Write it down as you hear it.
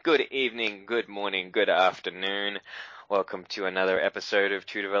Good evening, good morning, good afternoon. Welcome to another episode of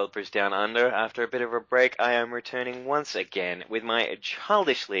Two Developers Down Under. After a bit of a break, I am returning once again with my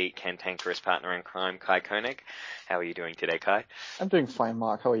childishly cantankerous partner in crime, Kai Koenig. How are you doing today, Kai? I'm doing fine,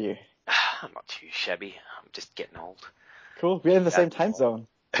 Mark. How are you? I'm not too shabby. I'm just getting old. Cool. We're in the same time zone.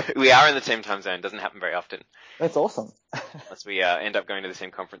 We are in the same time zone. Doesn't happen very often. That's awesome. Unless we end up going to the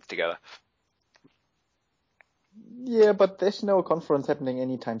same conference together. Yeah, but there's no conference happening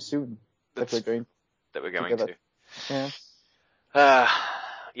anytime soon That we're going together. to. Yeah.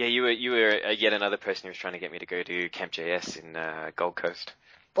 Yeah, you were yet another person who was trying to get me to go to Camp JS in Gold Coast.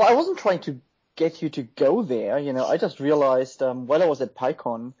 Well, I wasn't trying to get you to go there. I just realized while I was at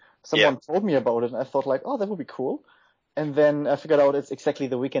PyCon, someone told me about it, and I thought like, oh, that would be cool. And then I figured out it's exactly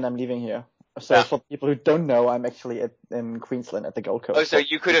the weekend I'm leaving here. So for people who don't know, I'm actually in Queensland at the Gold Coast. Oh, so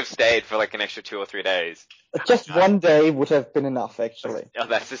you could have stayed for like an extra 2 or 3 days. Just one day would have been enough, actually. Oh,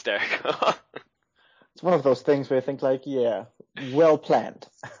 that's hysterical. It's one of those things where you think like, yeah, well planned.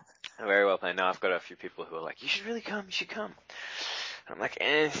 Very well planned. Now I've got a few people who are like, you should really come, you should come. I'm like,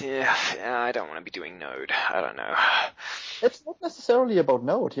 yeah, I don't want to be doing Node. I don't know. It's not necessarily about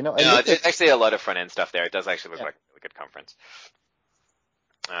Node, No, there's actually a lot of front end stuff there. It does actually look like a really good conference.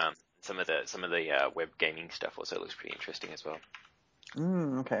 Some of the web gaming stuff also looks pretty interesting as well.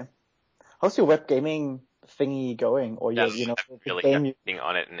 Okay. How's your web gaming thingy going? Or I've really game been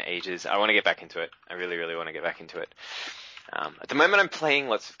on it in ages. I want to get back into it. I really, really want to get back into it. At the moment, I'm playing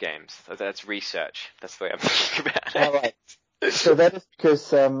lots of games. That's research. That's the way I'm thinking about it. All right. So that is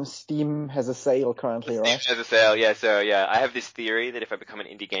because Steam has a sale currently, right? Steam has a sale, yeah. So yeah, I have this theory that if I become an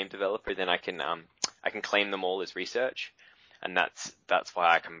indie game developer, then I can claim them all as research, and that's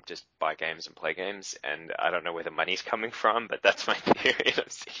why I can just buy games and play games. And I don't know where the money's coming from, but that's my theory.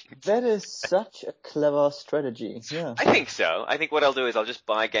 That is such a clever strategy. Yeah. I think so. I think what I'll do is I'll just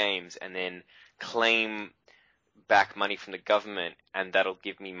buy games and then claim back money from the government, and that'll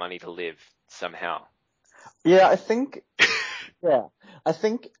give me money to live somehow. Yeah, I think.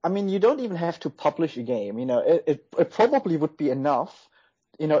 I mean, you don't even have to publish a game. It probably would be enough,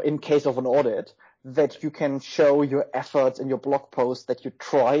 in case of an audit, that you can show your efforts in your blog post that you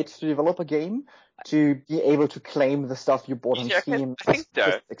tried to develop a game to be able to claim the stuff you bought on Steam. I think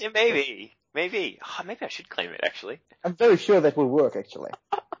so. Yeah, maybe. Maybe I should claim it, actually. I'm very sure that will work, actually.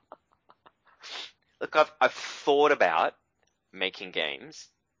 Look, I've thought about making games,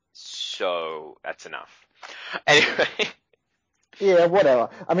 so that's enough. Anyway. Yeah, whatever.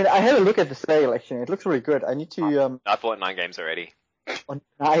 I mean, I had a look at the sale, actually. It looks really good. I need to... I bought 9 games already. Oh,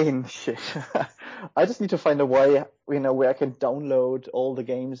 9? Shit. I just need to find a way, where I can download all the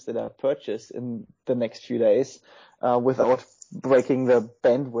games that I purchased in the next few days without breaking the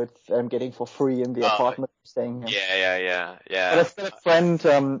bandwidth I'm getting for free in the apartment I'm staying in. Yeah. But I've got a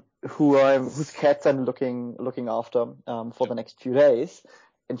friend whose cats I'm looking after for the next few days,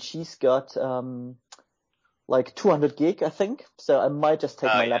 and she's got like 200 gig, I think. So I might just take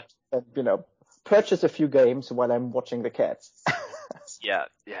my laptop and purchase a few games while I'm watching the cats. Yeah.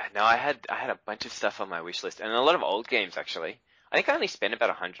 No, I had a bunch of stuff on my wish list, and a lot of old games actually. I think I only spent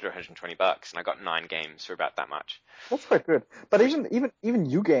about $100 or $120, and I got 9 games for about that much. That's quite good. But even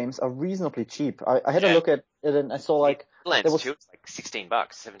new games are reasonably cheap. I had a look at it, and I saw like there was like $16,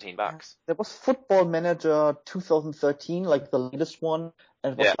 $17. There was Football Manager 2013, like the latest one,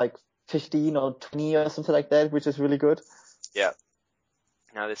 and it was like 15 or 20 or something like that, which is really good. Yeah.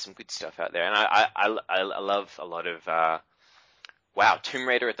 No, there's some good stuff out there, and I love a lot of Tomb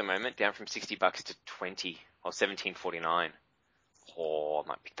Raider at the moment down from $60 to 20 or $17.49. Oh, I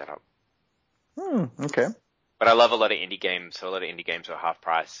might pick that up. Okay. But I love a lot of indie games. So a lot of indie games are half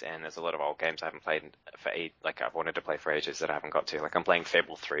price, and there's a lot of old games I haven't played I've wanted to play for ages that I haven't got to. Like I'm playing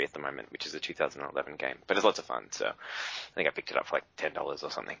Fable 3 at the moment, which is a 2011 game, but it's lots of fun. So I think I picked it up for like $10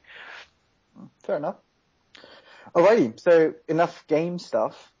 or something. Fair enough. Alrighty, so enough game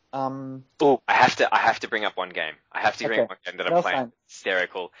stuff. I have to bring up one game. I have to bring up one game that I'm playing. It's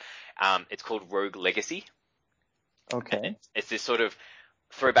hysterical. It's called Rogue Legacy. Okay. It's this sort of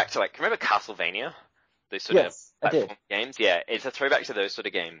throwback to remember Castlevania? Those sort of platform games? Yeah, it's a throwback to those sort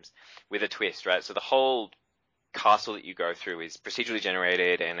of games with a twist, right? So the whole castle that you go through is procedurally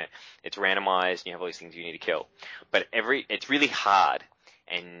generated and it's randomized and you have all these things you need to kill. But it's really hard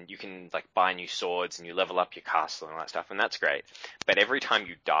and you can buy new swords and you level up your castle and all that stuff and that's great. But every time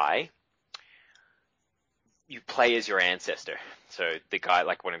you die, you play as your ancestor. So the guy,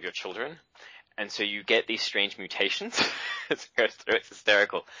 one of your children. And so you get these strange mutations as it goes through. It's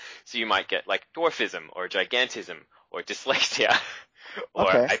hysterical. So you might get dwarfism or gigantism or dyslexia, or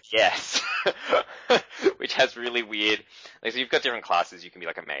Okay. IBS, which has really weird, like, so you've got different classes. You can be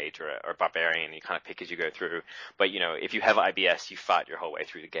like a mage or a barbarian. You kind of pick as you go through. But, if you have IBS, you fight your whole way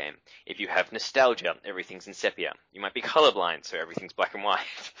through the game. If you have nostalgia, everything's in sepia. You might be colorblind, so everything's black and white.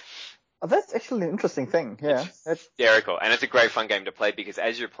 Oh, that's actually an interesting thing. Yeah. It's hysterical. And it's a great fun game to play because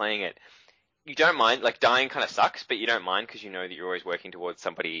as you're playing it, you don't mind, like, dying kind of sucks, but you don't mind because you know that you're always working towards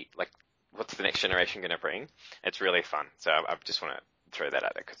somebody, like, what's the next generation going to bring? It's really fun. So I just want to throw that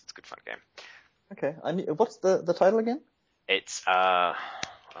out there because it's a good fun game. Okay. What's the title again? It's, what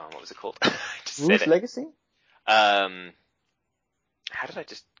was it called? Rouge Legacy? How did I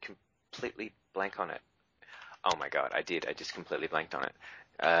just completely blank on it? Oh my god, I did. I just completely blanked on it.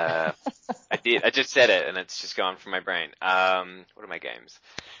 I did. I just said it and it's just gone from my brain. What are my games?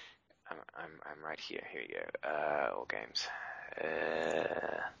 I'm right here. Here we go. All games.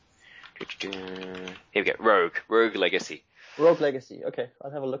 Here we go. Rogue Legacy. Rogue Legacy. Okay,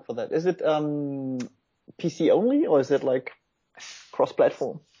 I'll have a look for that. Is it PC only or is it like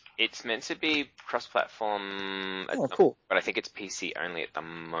cross-platform? It's meant to be cross-platform. Oh, cool. But I think it's PC only at the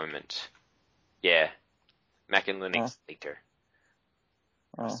moment. Yeah. Mac and Linux later.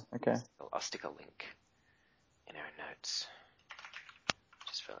 Oh, okay. I'll stick a link in our notes.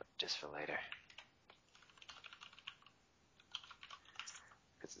 Just for later.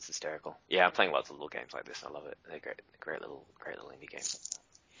 Because it's hysterical. Yeah, I'm playing lots of little games like this. I love it. They're great little indie games.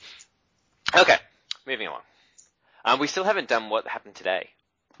 Okay, moving along. We still haven't done what happened today.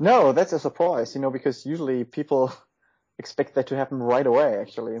 No, that's a surprise, because usually people expect that to happen right away.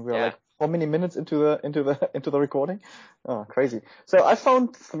 Actually, we're like how many minutes into the recording? Oh, crazy. So I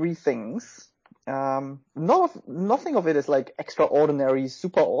found 3 things. Nothing of it is like extraordinary,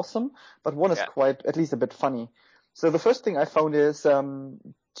 super awesome, but one is quite, at least a bit funny. So the first thing I found is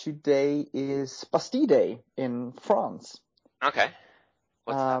today is Bastille Day in France. Okay.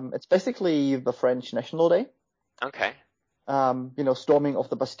 What's that? It's basically the French National Day. Okay. Storming of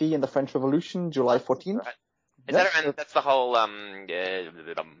the Bastille in the French Revolution, July 14th. Right. Is that around? That's the whole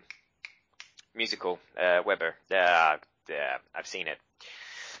musical Weber. Yeah, I've seen it.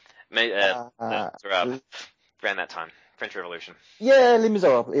 Around that time, French Revolution. Yeah, Les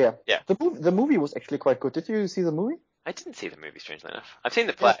Miserables. Yeah. Yeah. The movie was actually quite good. Did you see the movie? I didn't see the movie, strangely enough. I've seen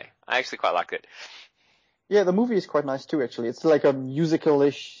the play. Yeah. I actually quite liked it. Yeah, the movie is quite nice too. Actually, it's like a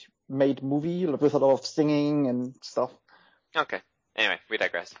musical-ish made movie with a lot of singing and stuff. Okay. Anyway, we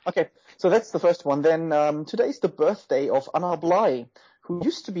digress. Okay, so that's the first one. Then today's the birthday of Anna Bligh, who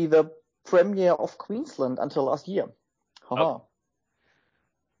used to be the Premier of Queensland until last year. Haha. Oh.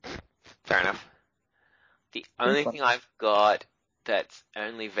 Fair enough. The only thing I've got that's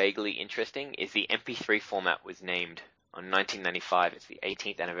only vaguely interesting is the MP3 format was named on 1995. It's the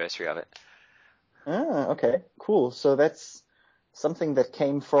 18th anniversary of it. Ah, okay, cool. So that's something that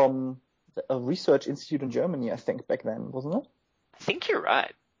came from a research institute in Germany, I think, back then, wasn't it? I think you're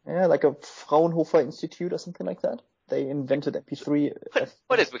right. Yeah, like a Fraunhofer Institute or something like that. They invented MP3.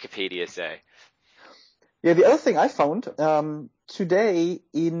 What does Wikipedia say? Yeah, the other thing I found today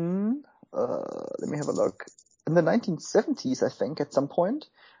in, let me have a look. In the 1970s, I think, at some point,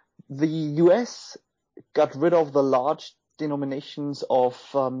 the US got rid of the large denominations of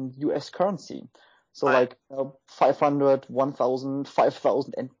US currency. So like $500, $1,000,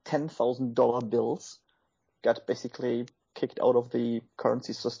 $5,000, and $10,000 bills got basically kicked out of the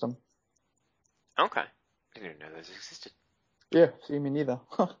currency system. Okay. I didn't even know those existed. Yeah, see, me neither.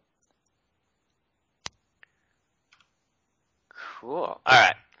 Cool. All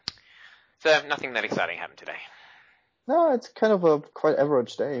right. So nothing that exciting happened today. No, it's kind of a quite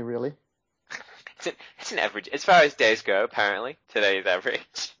average day, really. It's an average. As far as days go, apparently, today is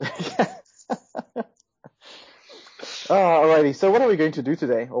average. Alrighty. So what are we going to do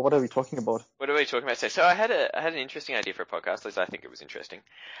today, or what are we talking about? What are we talking about today? So I had an interesting idea for a podcast. At least I think it was interesting.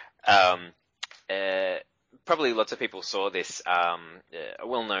 Probably lots of people saw this. A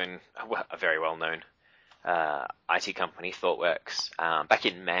very well-known IT company, ThoughtWorks, back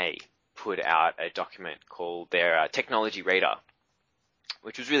in May, put out a document called their Technology Radar,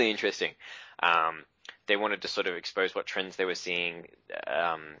 which was really interesting. They wanted to sort of expose what trends they were seeing.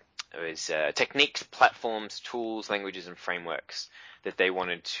 It was techniques, platforms, tools, languages, and frameworks that they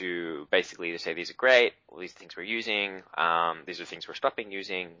wanted to basically say these are great, all these things we're using, these are things we're stopping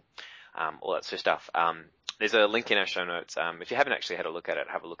using, all that sort of stuff. There's a link in our show notes. If you haven't actually had a look at it,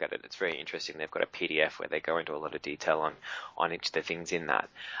 have a look at it. It's very interesting. They've got a PDF where they go into a lot of detail on each of the things in that.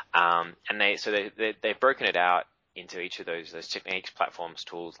 And they've broken it out into each of those techniques, platforms,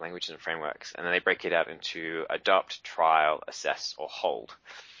 tools, languages, and frameworks. And then they break it out into adopt, trial, assess, or hold.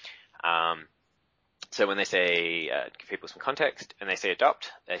 So when they say, give people some context, and they say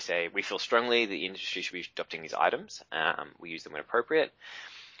adopt, they say, we feel strongly the industry should be adopting these items. We use them when appropriate.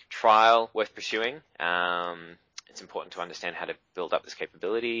 Trial, worth pursuing. It's important to understand how to build up this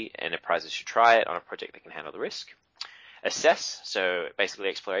capability. Enterprises should try it on a project that can handle the risk. Assess, so basically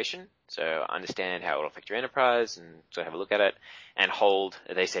exploration. So understand how it will affect your enterprise and so have a look at it. And hold,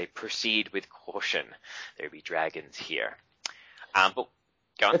 they say proceed with caution. There will be dragons here. But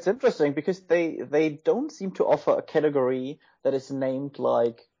go on. It's interesting because they don't seem to offer a category that is named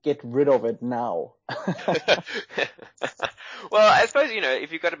like get rid of it now. Well, I suppose,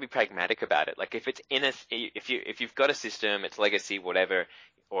 if you've got to be pragmatic about it, like if it's if you've got a system, it's legacy, whatever,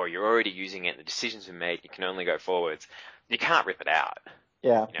 or you're already using it, the decisions are made, you can only go forwards. You can't rip it out.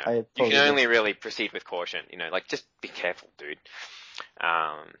 Yeah, you can only really proceed with caution. Like just be careful, dude.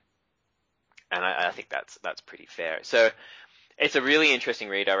 And I think that's pretty fair. So it's a really interesting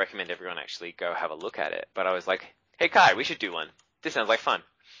read. I recommend everyone actually go have a look at it. But I was like, hey Kai, we should do one. This sounds like fun.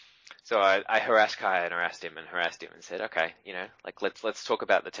 So I harassed Kai and harassed him and said, okay, like let's talk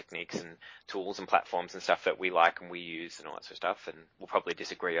about the techniques and tools and platforms and stuff that we like and we use and all that sort of stuff. And we'll probably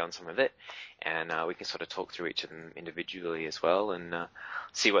disagree on some of it. And we can sort of talk through each of them individually as well and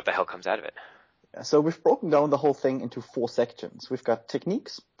see what the hell comes out of it. Yeah, so we've broken down the whole thing into 4 sections. We've got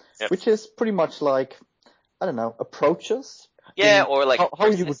techniques, which is pretty much like, I don't know, approaches. Yeah, or like how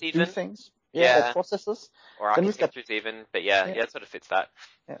you would do things. Yeah, or processes. Or architectures even, but it sort of fits that.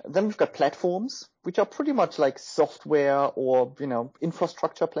 Yeah. Then we've got platforms, which are pretty much like software or,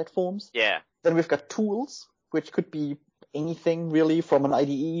 infrastructure platforms. Yeah. Then we've got tools, which could be anything really from an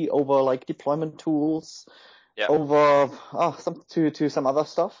IDE over like deployment tools, over to some other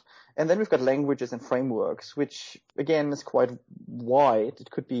stuff. And then we've got languages and frameworks, which again is quite wide. It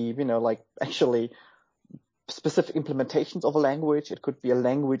could be, like actually specific implementations of a language. It could be a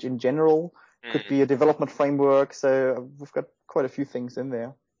language in general. It could be a development framework. So we've got quite a few things in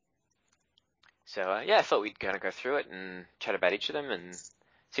there. So I thought we'd kind of go through it and chat about each of them and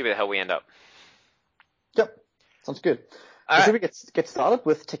see where the hell we end up. Yep, sounds good. Should we get started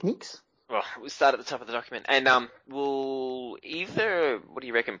with techniques? Well, we'll start at the top of the document, and we'll either, what do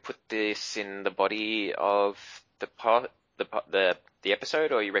you reckon, put this in the body of the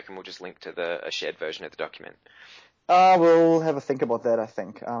episode, or you reckon we'll just link to a shared version of the document? We'll have a think about that, I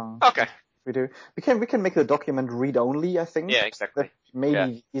think. Okay. We do. We can make the document read only, I think. Yeah, exactly. That may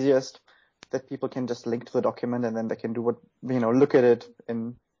be easiest, that people can just link to the document and then they can do look at it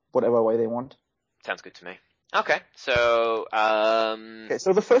in whatever way they want. Sounds good to me. Okay. So,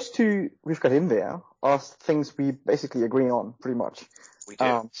 so the first 2 we've got in there are things we basically agree on, pretty much. We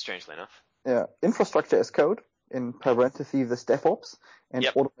do, strangely enough. Yeah. Infrastructure as code, in parentheses, this DevOps, and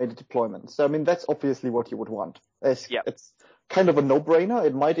automated deployment. So, that's obviously what you would want. It's kind of a no-brainer.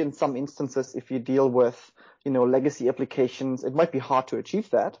 It might, in some instances, if you deal with, legacy applications, it might be hard to achieve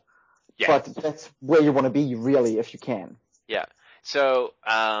that. Yeah. But that's where you want to be, really, if you can. Yeah. So,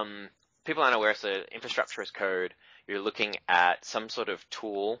 people aren't aware, so infrastructure as code, you're looking at some sort of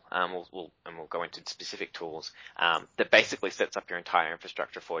tool, we'll go into specific tools, that basically sets up your entire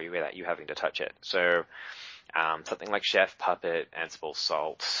infrastructure for you without you having to touch it. So, something like Chef, Puppet, Ansible,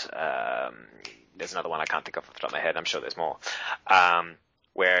 Salt, there's another one I can't think of off the top of my head, I'm sure there's more,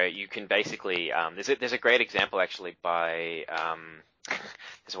 where you can basically, there's a great example actually by,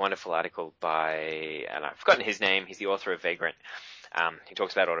 there's a wonderful article by, and I've forgotten his name, he's the author of Vagrant. He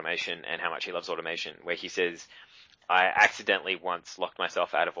talks about automation and how much he loves automation, where he says, I accidentally once locked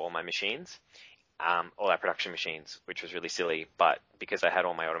myself out of all my machines, all our production machines, which was really silly, but because I had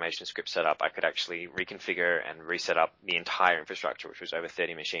all my automation scripts set up, I could actually reconfigure and reset up the entire infrastructure, which was over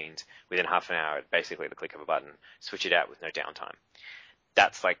 30 machines, within half an hour at basically the click of a button, switch it out with no downtime.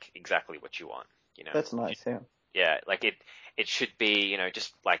 That's like exactly what you want, That's nice, yeah. Yeah, like it should be,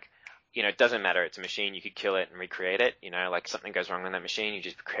 just like, it doesn't matter. It's a machine. You could kill it and recreate it. Like something goes wrong on that machine, you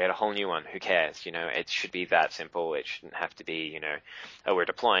just create a whole new one. Who cares? It should be that simple. It shouldn't have to be, oh, we're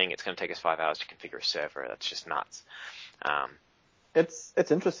deploying. It's going to take us 5 hours to configure a server. That's just nuts.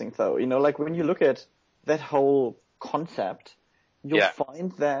 It's interesting though. Like when you look at that whole concept, you'll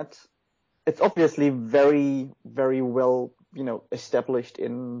find that it's obviously very, very well, established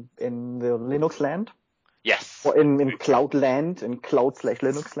in the Linux land. Yes. Or in cloud land, in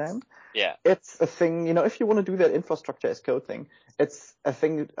cloud/Linux land. Yeah. It's a thing, if you want to do that infrastructure as code thing, it's a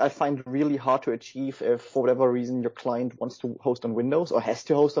thing I find really hard to achieve if for whatever reason your client wants to host on Windows or has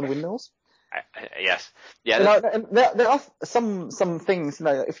to host on Windows. Yes. Yeah. And there are some things,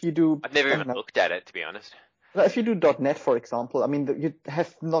 if you do... I've never even looked at it, to be honest. If you do .NET, for example, you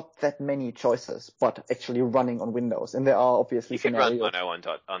have not that many choices, but actually running on Windows. And there are obviously scenarios. You could run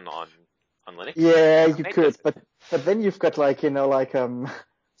Mono on on Linux. Yeah, you could, but then you've got like,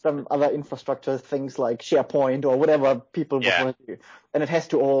 some other infrastructure things like SharePoint or whatever people would want to do. And it has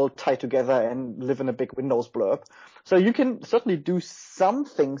to all tie together and live in a big Windows blurb. So you can certainly do some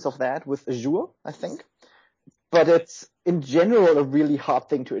things of that with Azure, I think. But it's in general a really hard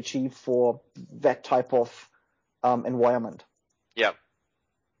thing to achieve for that type of environment. Yeah.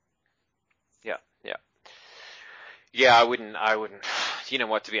 Yeah, I wouldn't, you know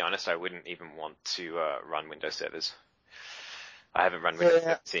what, to be honest, I wouldn't even want to run Windows servers. I haven't run Windows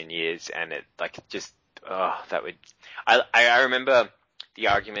servers in years, and it, like, just, that would, I remember the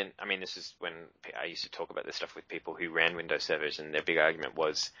argument, I mean, this is when I used to talk about this stuff with people who ran Windows servers, and their big argument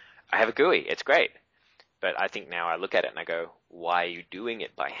was, I have a GUI, it's great. But I think now I look at it and I go, why are you doing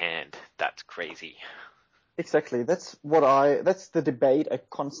it by hand? That's crazy. Exactly. That's the debate I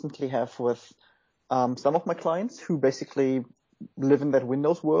constantly have with some of my clients who basically live in that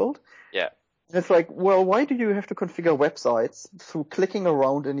Windows world. Yeah. And it's like, well, why do you have to configure websites through clicking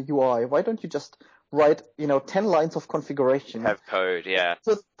around in a UI? Why don't you just write, 10 lines of configuration? Have code, yeah.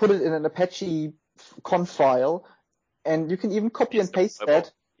 Just put it in an Apache conf file, and you can even copy and paste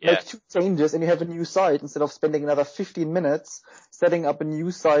that, make 2 changes, and you have a new site instead of spending another 15 minutes setting up a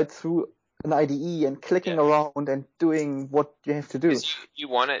new site through an IDE and clicking around and doing what you have to do. You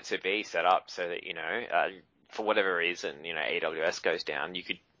want it to be set up so that, for whatever reason, AWS goes down, you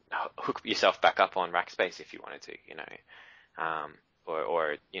could hook yourself back up on Rackspace if you wanted to,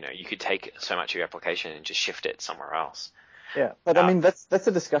 or you could take so much of your application and just shift it somewhere else. Yeah, but I mean, that's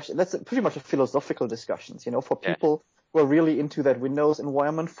a discussion. That's pretty much a philosophical discussion, for people who are really into that Windows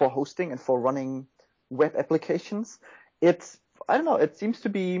environment for hosting and for running web applications. I don't know, it seems to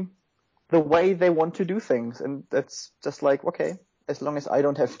be the way they want to do things. And that's just like, okay, as long as I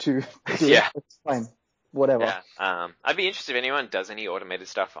don't have to do it, it's fine. Whatever. Yeah. I'd be interested if anyone does any automated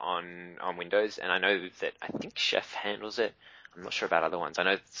stuff on Windows. And I know that I think Chef handles it. I'm not sure about other ones. I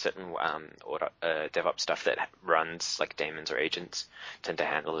know certain DevOps stuff that runs like daemons or agents tend to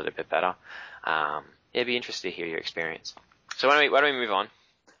handle it a bit better. It'd be interesting to hear your experience. So why don't we move on?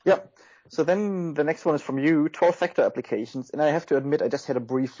 Yep. So then the next one is from you, 12-factor applications. And I have to admit, I just had a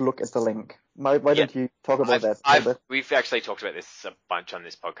brief look at the link. Why don't you talk about that a little bit? We've actually talked about this a bunch on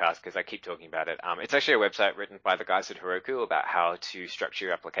this podcast because I keep talking about it. It's actually a website written by the guys at Heroku about how to structure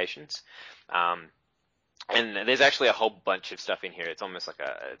your applications. And there's actually a whole bunch of stuff in here. It's almost like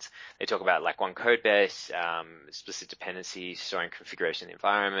they talk about like one code base, explicit dependencies, storing configuration in the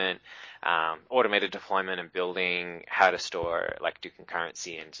environment, automated deployment and building, how to store, like do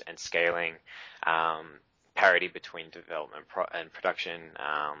concurrency and scaling, parity between development and production,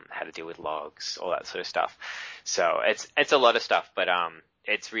 how to deal with logs, all that sort of stuff. So it's a lot of stuff, but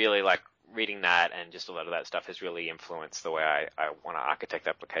it's really like reading that and just a lot of that stuff has really influenced the way I want to architect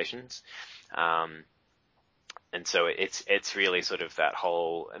applications. And so it's really sort of that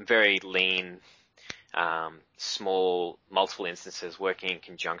whole very lean, small, multiple instances working in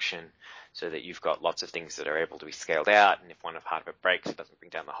conjunction so that you've got lots of things that are able to be scaled out. And if one part of it breaks, it doesn't bring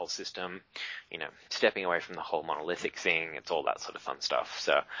down the whole system, stepping away from the whole monolithic thing. It's all that sort of fun stuff.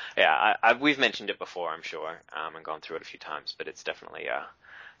 So yeah, we've mentioned it before, I'm sure, and gone through it a few times, but it's definitely,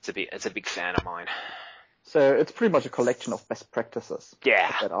 it's a big fan of mine. So it's pretty much a collection of best practices.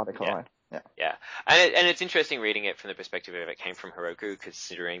 Yeah. That article, right? Yeah. And it's interesting reading it from the perspective of it came from Heroku,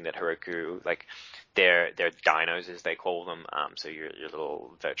 considering that Heroku, like their dynos as they call them, so your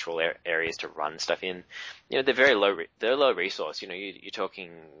little virtual areas to run stuff in, they're very low resource. You're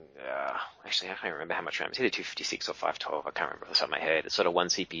talking, actually I can't remember how much RAM. It's either 256 or 512. I can't remember off the top of my head. It's sort of one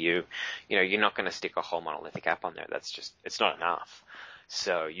CPU. You're not going to stick a whole monolithic app on there. It's not enough.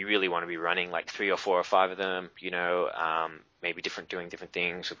 So you really want to be running like 3 or 4 or 5 of them, maybe doing different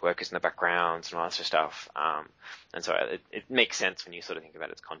things with workers in the background and all that sort of stuff. And so it makes sense when you sort of think about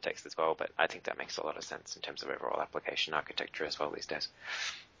its context as well, but I think that makes a lot of sense in terms of overall application architecture as well these days.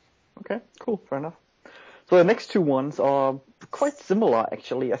 Okay, cool, fair enough. So the next 2 ones are quite similar,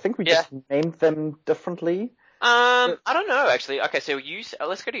 actually. I think we just named them differently. I don't know, actually. Okay, so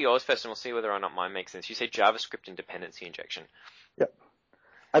let's go to yours first and we'll see whether or not mine makes sense. You say JavaScript and dependency injection. Yep.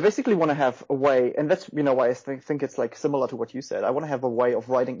 I basically want to have a way, and that's why I think it's like similar to what you said. I want to have a way of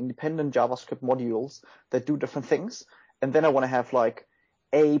writing independent JavaScript modules that do different things, and then I want to have like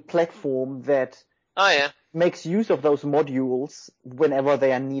a platform that makes use of those modules whenever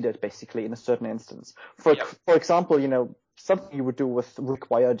they are needed, basically in a certain instance. For example, something you would do with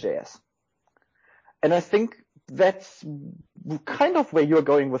require.js, and I think that's kind of where you're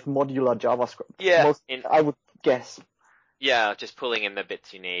going with modular JavaScript. Yeah, I would guess. Yeah, just pulling in the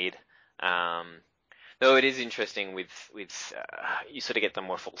bits you need. Though it is interesting with you sort of get the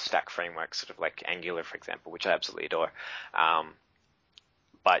more full stack frameworks, sort of like Angular, for example, which I absolutely adore.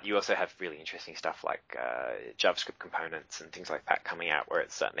 But you also have really interesting stuff like JavaScript components and things like that coming out, where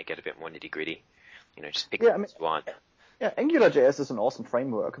it's starting to get a bit more nitty gritty. Just pick what you want. Yeah, AngularJS is an awesome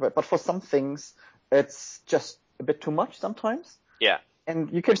framework, but for some things, it's just a bit too much sometimes. Yeah.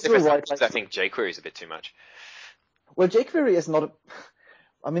 And you can still write I think jQuery is a bit too much. Well, jQuery is not.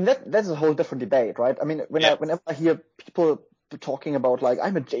 That's a whole different debate, right? I mean, whenever I hear people talking about like,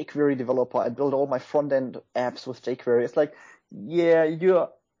 I'm a jQuery developer, I build all my front end apps with jQuery. It's like, yeah, you're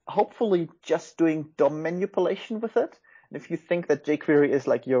hopefully just doing DOM manipulation with it. And if you think that jQuery is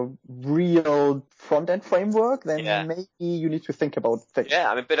like your real front end framework, then maybe you need to think about things.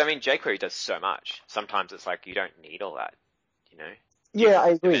 Yeah, jQuery does so much. Sometimes it's like you don't need all that, I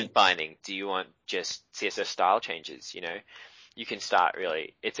agree. Binding. Do you want just CSS style changes? You can start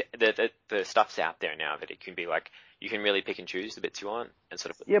really. It's the stuff's out there now that it can be like you can really pick and choose the bits you want and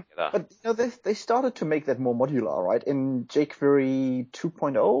sort of put them together. But they started to make that more modular, right? In jQuery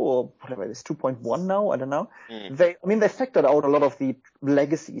 2.0 or whatever it is, 2.1 now, I don't know. They factored out a lot of the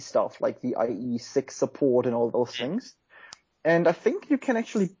legacy stuff like the IE6 support and all those things. And I think you can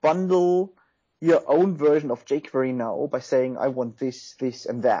actually bundle your own version of jQuery now by saying I want this, this,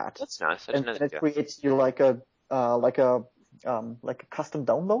 and that. That's nice. And it creates you like a custom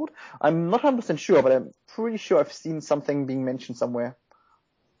download. I'm not 100% sure, but I'm pretty sure I've seen something being mentioned somewhere.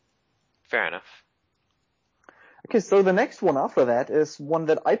 Fair enough. Okay, so the next one after that is one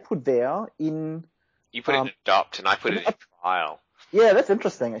that I put there in... You put it in adopt, and I put it in trial. Yeah, that's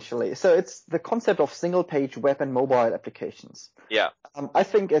interesting, actually. So it's the concept of single-page web and mobile applications. Yeah. I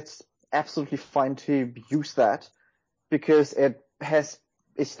think it's absolutely fine to use that because it has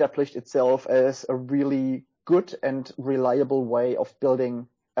established itself as a really good and reliable way of building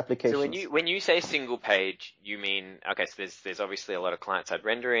applications. So when you say single page, you mean so there's obviously a lot of client-side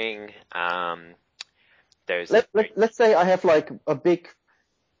rendering. Let's say I have like a big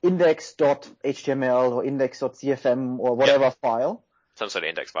index.html or index.cfm or whatever file. Some sort of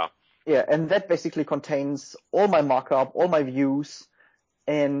index file. Yeah, and that basically contains all my markup, all my views,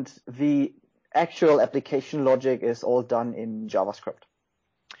 and the actual application logic is all done in JavaScript.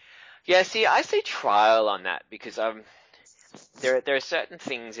 Yeah, see, I say trial on that because there are certain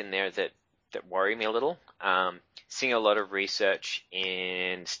things in there that worry me a little. Seeing a lot of research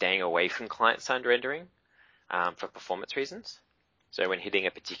in staying away from client-side rendering for performance reasons. So when hitting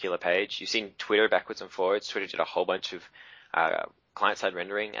a particular page, you've seen Twitter backwards and forwards. Twitter did a whole bunch of client-side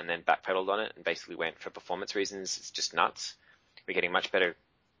rendering and then backpedaled on it and basically went for performance reasons. It's just nuts. We're getting much better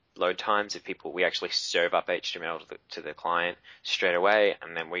load times if we actually serve up HTML to the client straight away,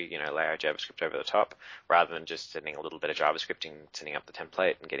 and then we lay our JavaScript over the top rather than just sending a little bit of JavaScript and sending up the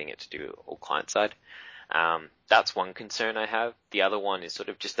template and getting it to do all client side. That's one concern I have. The other one is sort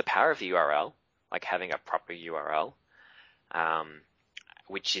of just the power of the URL, like having a proper URL,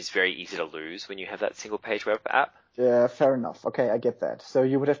 which is very easy to lose when you have that single page web app. Yeah, fair enough. Okay, I get that. So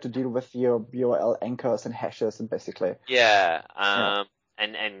you would have to deal with your URL anchors and hashes and basically. Yeah.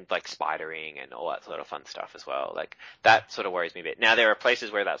 And like spidering and all that sort of fun stuff as well. Like that sort of worries me a bit. Now there are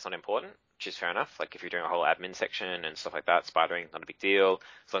places where that's not important, which is fair enough. Like if you're doing a whole admin section and stuff like that, spidering, not a big deal.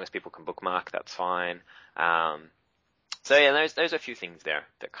 As long as people can bookmark, that's fine. So yeah, there's a few things there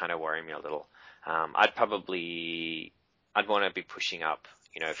that kind of worry me a little. I'd want to be pushing up,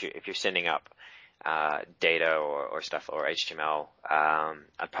 if you're sending up data or stuff or HTML,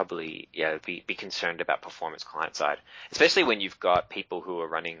 I'd probably be concerned about performance client side, especially when you've got people who are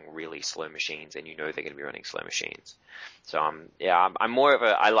running really slow machines and they're going to be running slow machines. So I'm more of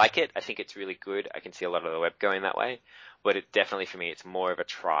I like it. I think it's really good. I can see a lot of the web going that way, but it definitely for me it's more of a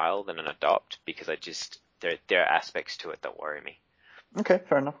trial than an adopt because there are aspects to it that worry me. Okay,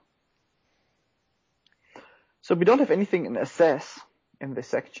 fair enough. So we don't have anything in assess in this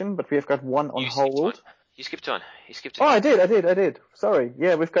section, but we have got one on hold. You skipped one. Oh, I did. Sorry.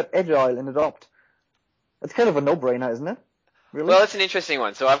 Yeah, we've got agile and adopt. It's kind of a no-brainer, isn't it? Really? Well, it's an interesting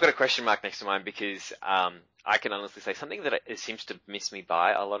one. So I've got a question mark next to mine because I can honestly say something that it seems to miss me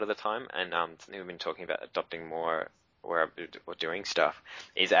by a lot of the time, and something we've been talking about adopting more where we're doing stuff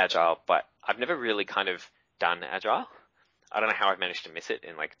is agile, but I've never really kind of done agile. I don't know how I've managed to miss it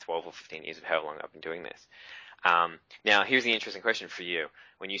in like 12 or 15 years of how long I've been doing this. Now, here's the interesting question for you.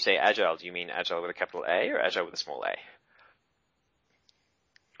 When you say agile, do you mean agile with a capital A or agile with a small a?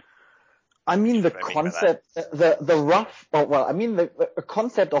 I mean the concept, the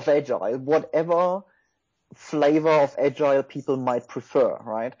concept of agile, whatever flavor of agile people might prefer,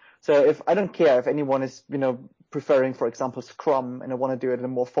 right? So I don't care if anyone is, preferring, for example, Scrum and I want to do it in a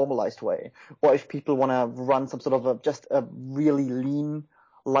more formalized way, or if people want to run some sort of just a really lean,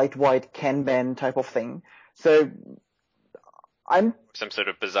 lightweight Kanban type of thing. So I'm some sort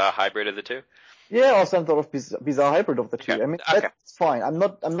of bizarre hybrid of the two. Yeah, or some sort of bizarre hybrid of the two. Okay. I mean, that's fine. I'm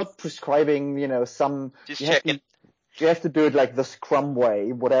not prescribing, some. Just checking. You have to do it like the Scrum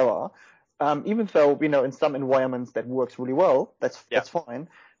way, whatever. Even though, in some environments that works really well, that's fine.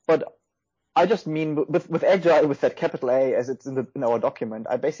 But I just mean with Agile, with that capital A as it's in our document,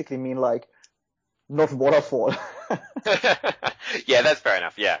 I basically mean like not waterfall. Yeah, that's fair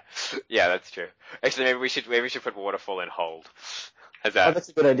enough. Yeah, that's true. Actually, maybe we should put waterfall in hold. How's that? Oh, that's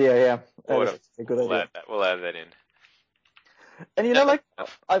a good idea. Yeah, that's a good idea. We'll add that in. And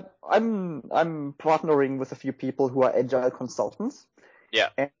I'm partnering with a few people who are Agile consultants. Yeah.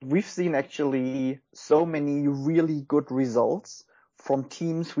 And we've seen actually so many really good results from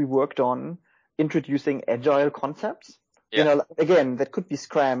teams we worked on introducing Agile concepts. Yeah. Again, that could be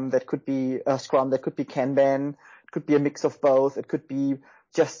Scrum, that could be Kanban, it could be a mix of both, it could be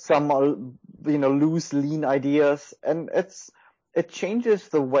just some, loose, lean ideas. And it changes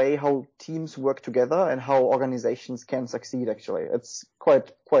the way how teams work together and how organizations can succeed, actually. It's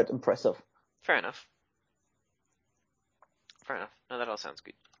quite impressive. Fair enough. No, that all sounds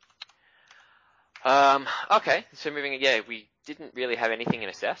good. Okay, so we didn't really have anything in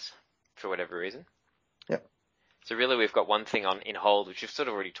assess for whatever reason. Yep. So really we've got one thing in hold, which we've sort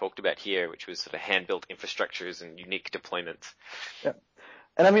of already talked about here, which was sort of hand-built infrastructures and unique deployments. Yeah.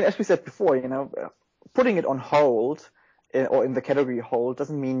 And I mean, as we said before, putting it on hold or in the category hold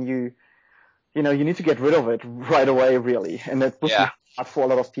doesn't mean you need to get rid of it right away, really. And it would be hard for a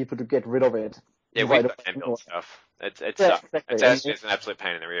lot of people to get rid of it. Yeah, we've got hand-built stuff. It's an absolute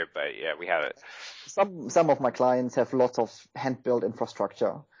pain in the rear, but yeah, we have it. Some of my clients have lots of hand-built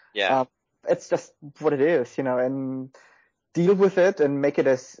infrastructure. Yeah. It's just what it is, and deal with it and make it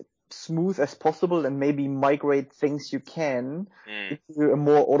as smooth as possible and maybe migrate things you can into a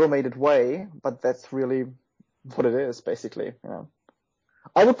more automated way. But that's really what it is, basically.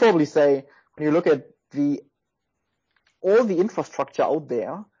 I would probably say when you look at all the infrastructure out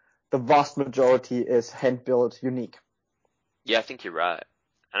there, the vast majority is hand-built, unique. Yeah, I think you're right.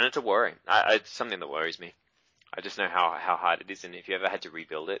 And it's a worry. It's something that worries me. I just know how hard it is, and if you ever had to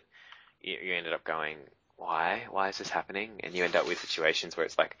rebuild it, you ended up going, why? Why is this happening? And you end up with situations where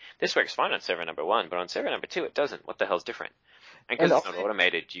it's like, this works fine on server number 1, but on server number 2 it doesn't. What the hell's different? And because it's not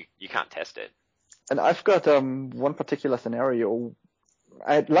automated, you can't test it. And I've got one particular scenario.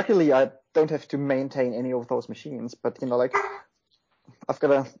 Luckily, I don't have to maintain any of those machines, but I've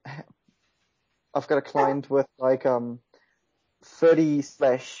got a client with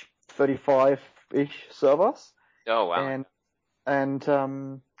 30/35-ish servers. Oh wow! And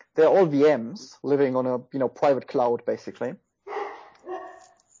they're all VMs living on a private cloud basically.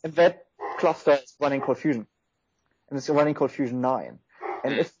 And that cluster is running Cold Fusion, and it's running Cold Fusion 9.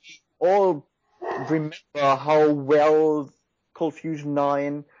 And if we all remember how well Cold Fusion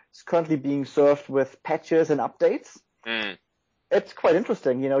 9 is currently being served with patches and updates, it's quite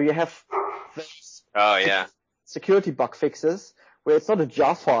interesting. You have those security bug fixes where it's not a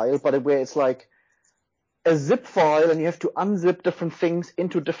jar file, but where it's like a zip file and you have to unzip different things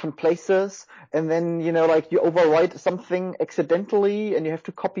into different places. And then, you overwrite something accidentally and you have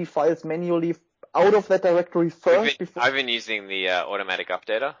to copy files manually out of that directory first. I've been using the automatic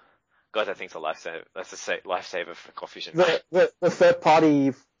updater. God, that thing's a lifesaver. That's a lifesaver for Cold Fusion. The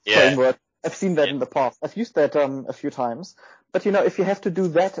third-party framework. I've seen that in the past. I've used that a few times. But, if you have to do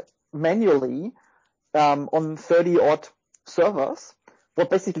that manually on 30-odd servers, what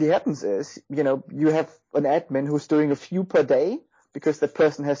basically happens is, you have an admin who's doing a few per day because that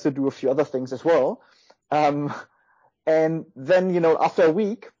person has to do a few other things as well. And then, after a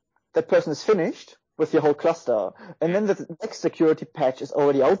week, that person is finished with your whole cluster. And then the next security patch is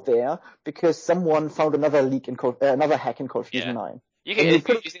already out there because someone found another hack in Cold Fusion 9. If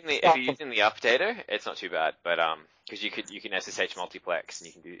you're using the updater, it's not too bad, but because you can SSH multiplex and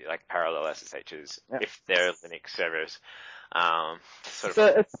you can do like parallel SSHs if they're Linux servers.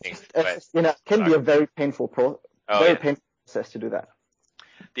 It can be a very painful process to do that.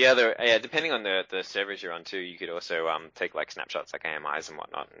 The other, depending on the servers you're on too, you could also take like snapshots like AMIs and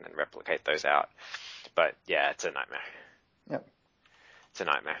whatnot and then replicate those out. But yeah, it's a nightmare. Yep. It's a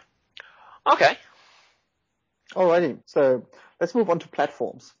nightmare. Okay. Alrighty, so let's move on to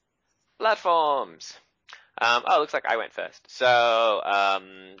platforms. Platforms. It looks like I went first. So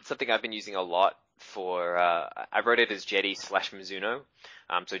something I've been using a lot for, I wrote it as Jetty/Mizuno.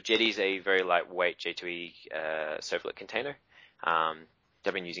 So Jetty is a very lightweight J2E servlet container.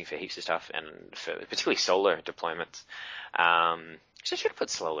 I've been using for heaps of stuff, and for particularly Solr deployments. I should have put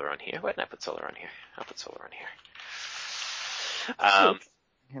Solr on here. Why didn't I put Solr on here? I'll put Solr on here.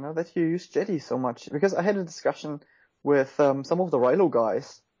 That you use Jetty so much, because I had a discussion with some of the Rilo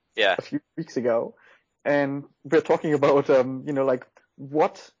guys a few weeks ago, and we're talking about like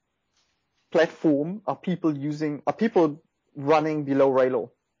what platform are people using? Are people running below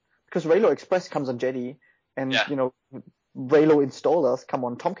Rilo? Because Rilo Express comes on Jetty, and Rilo installers come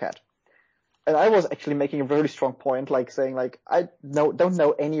on Tomcat. And I was actually making a very strong point, like saying, like, I don't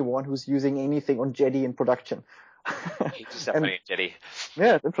know anyone who's using anything on Jetty in production. You just have money on Jetty.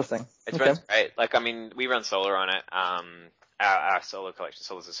 Yeah, it's interesting. It runs great. Like, I mean, we run Solr on it. Our Solr collection,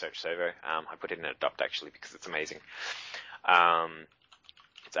 Solr's a search server. I put it in Adopt actually because it's amazing.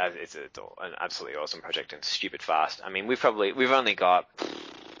 It's an absolutely awesome project and stupid fast. I mean, we've only got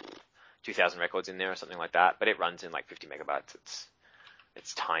 2,000 records in there or something like that, but it runs in like 50 megabytes.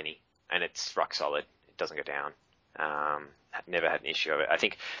 It's tiny and it's rock solid. It doesn't go down. I've never had an issue of it. I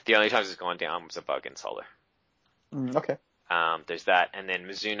think the only times it's gone down was a bug in Solr. Okay. There's that, and then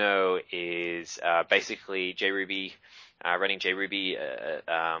Mizuno is basically JRuby, running JRuby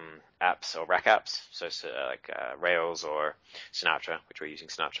apps or rack apps, so like Rails or Sinatra, which we're using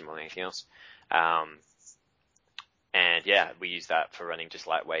Sinatra more than anything else. And yeah, we use that for running just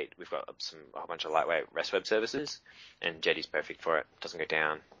lightweight. We've got a whole bunch of lightweight REST web services, and Jetty's perfect for it. Doesn't go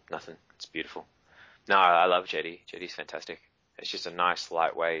down, nothing. It's beautiful. No, I love Jetty. Jetty's fantastic. It's just a nice,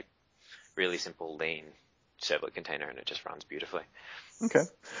 lightweight, really simple, lean servlet container, and it just runs beautifully. Okay.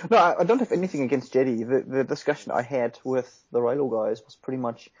 No, I don't have anything against Jetty. The discussion I had with the Rilo guys was pretty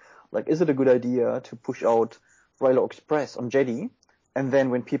much like, is it a good idea to push out Rilo Express on Jetty, and then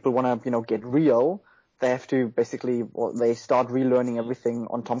when people want to, get real, they have to basically, they start relearning everything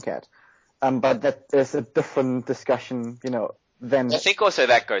on Tomcat. But that is a different discussion, than... I think also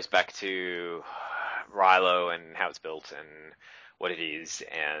that goes back to Rilo and how it's built and what it is,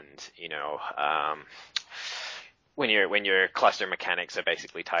 and, when your cluster mechanics are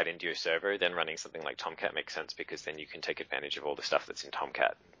basically tied into your server, then running something like Tomcat makes sense, because then you can take advantage of all the stuff that's in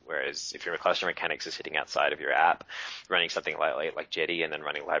Tomcat. Whereas if your cluster mechanics are sitting outside of your app, running something like Jetty and then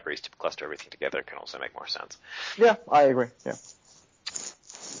running libraries to cluster everything together can also make more sense. Yeah, I agree. Yeah.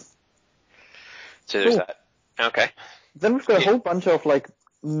 So there's that. Okay. Then we've got a whole bunch of like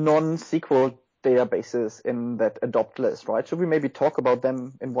non-SQL databases in that adopt list, right? Should we maybe talk about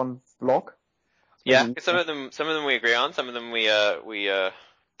them in one block? Yeah, some of them we agree on, some of them we don't.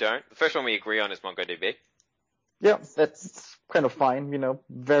 The first one we agree on is MongoDB. Yeah, that's kind of fine,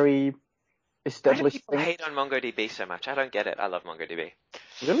 very established. Why do people hate on MongoDB so much? I don't get it. I love MongoDB.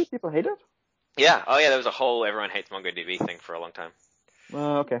 Really? People hate it? Yeah. Oh yeah, there was a whole everyone hates MongoDB thing for a long time.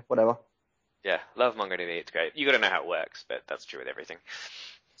 Okay, whatever. Yeah, love MongoDB. It's great. You got to know how it works, but that's true with everything.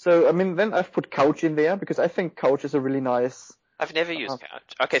 So, I mean, then I've put Couch in there because I think Couch is a really nice... I've never used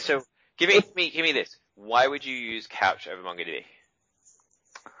Couch. Okay, so give me this. Why would you use Couch over MongoDB?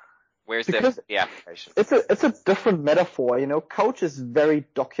 Where's the application? It's a different metaphor, Couch is very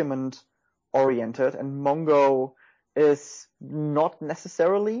document oriented and Mongo is not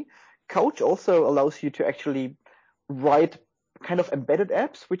necessarily. Couch also allows you to actually write kind of embedded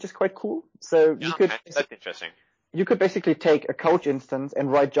apps, which is quite cool. So that's interesting. You could basically take a Couch instance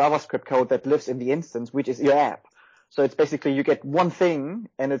and write JavaScript code that lives in the instance, which is your app. So it's basically you get one thing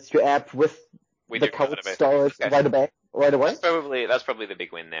and it's your app with the code storage right away. That's probably the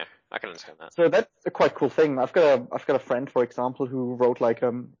big win there. I can understand that. So that's a quite cool thing. I've got a friend, for example, who wrote like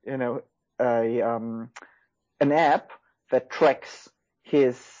an app that tracks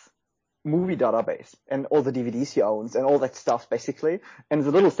his movie database and all the DVDs he owns and all that stuff basically. And it's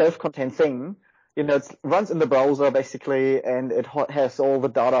a little self-contained thing. It runs in the browser basically, and it has all the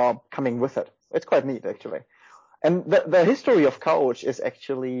data coming with it. It's quite neat actually. And the history of Couch is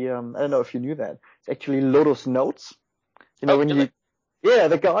actually, I don't know if you knew that, it's actually Lotus Notes. The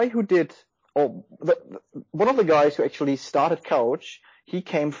guy who did, one of the guys who actually started Couch, he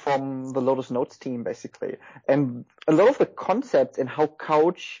came from the Lotus Notes team basically. And a lot of the concepts in how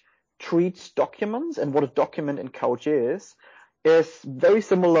Couch treats documents and what a document in Couch is very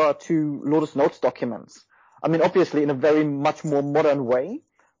similar to Lotus Notes documents. I mean, obviously in a very much more modern way,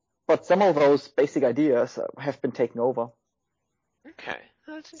 but some of those basic ideas have been taken over. Okay,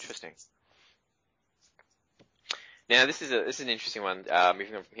 that's interesting. Now this is an interesting one.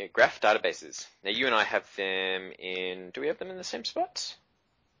 Moving on from here, graph databases. Now you and I have them in. Do we have them in the same spots?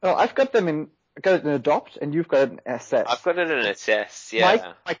 Oh, I've got them in. I got it in Adopt, and you've got it in Assess. I've got it in Assess.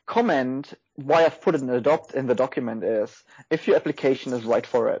 Yeah. My comment why I've put it in Adopt in the document is if your application is right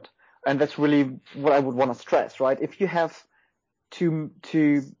for it, and that's really what I would want to stress, right? If you have to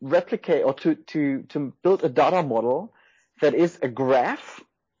replicate or to build a data model that is a graph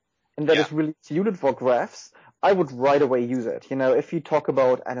and that is really suited for graphs, I would right away use it. You know, if you talk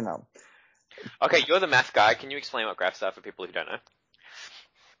about, I don't know. Okay, you're the math guy. Can you explain what graphs are for people who don't know?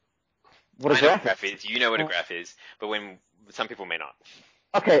 What a graph is. You know what a graph is, but when some people may not.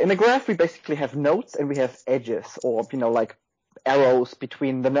 Okay, in a graph we basically have nodes and we have edges, or like arrows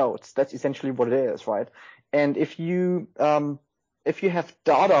between the nodes. That's essentially what it is, right? And if you have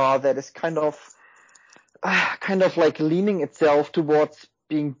data that is kind of like leaning itself towards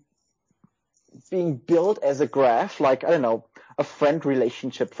being built as a graph, like, I don't know, a friend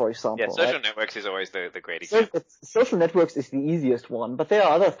relationship, for example. Yeah, social networks is always the great example. Social networks is the easiest one, but there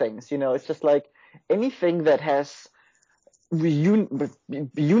are other things, it's just like anything that has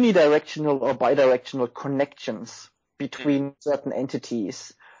unidirectional or bidirectional connections between certain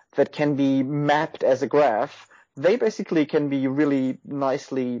entities that can be mapped as a graph, they basically can be really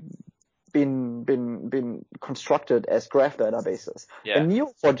nicely been constructed as graph databases. Yeah. And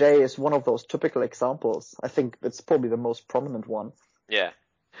Neo4j is one of those typical examples. I think it's probably the most prominent one. Yeah.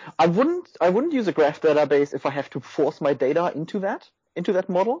 I wouldn't use a graph database if I have to force my data into that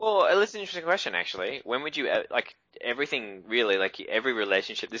model. Well, that's an interesting question, actually. When would you, like, everything really, like, every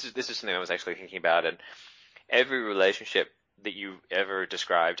relationship, this is something I was actually thinking about, and every relationship that you ever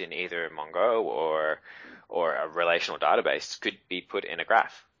described in either Mongo or a relational database could be put in a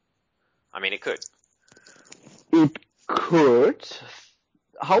graph. I mean, it could. It could.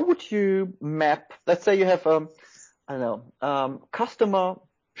 How would you map, let's say you have, customer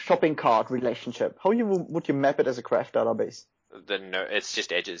shopping cart relationship. How would you map it as a graph database? It's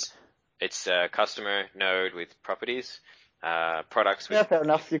just edges. It's a customer node with properties, products with... Yeah, fair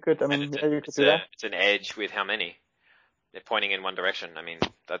enough. You could do that. It's an edge with how many? They're pointing in one direction. I mean,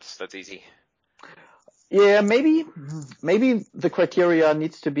 that's easy. Yeah, maybe the criteria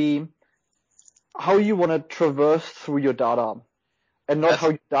needs to be how you want to traverse through your data, and not how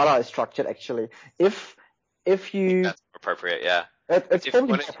your data is structured. Actually, if you, that's appropriate, yeah. If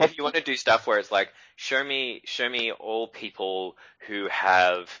you want to do stuff where it's like, show me all people who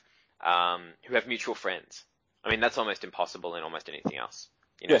have mutual friends. I mean, that's almost impossible in almost anything else.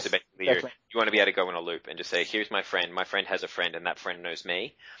 Yes, so basically you want to be able to go in a loop and just say, here's my friend has a friend, and that friend knows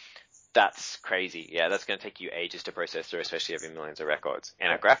me. That's crazy. Yeah, that's going to take you ages to process through, especially having millions of records. In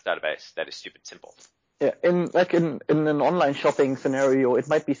a graph database, that is stupid simple. Yeah, in an online shopping scenario, it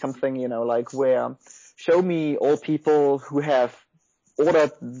might be something, like where show me all people who have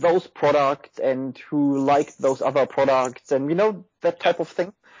ordered those products and who like those other products, and that type of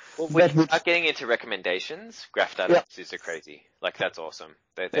thing. Well, when you start getting into recommendations, graph databases are crazy. Like, that's awesome.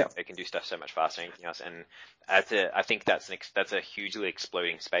 They can do stuff so much faster than anything else. And I think that's a hugely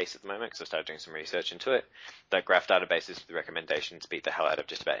exploding space at the moment, because I started doing some research into it. That graph databases with recommendations beat the hell out of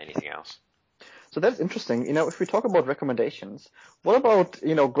just about anything else. So that's interesting. If we talk about recommendations, what about,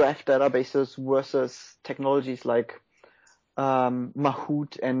 graph databases versus technologies like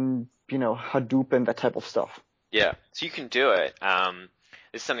Mahout and, Hadoop and that type of stuff? Yeah, so you can do it.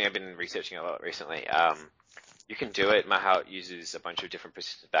 This is something I've been researching a lot recently. You can do it. Mahout uses a bunch of different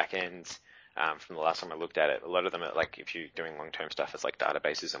persistent backends. From the last time I looked at it, a lot of them are like, if you're doing long-term stuff, it's like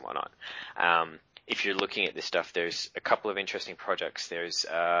databases and whatnot. If you're looking at this stuff, there's a couple of interesting projects. There's,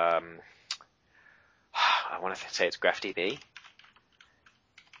 I want to say it's GraphDB.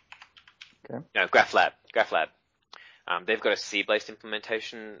 Okay. No, GraphLab. They've got a C-based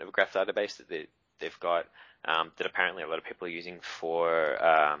implementation of a graph database that they've got, that apparently a lot of people are using for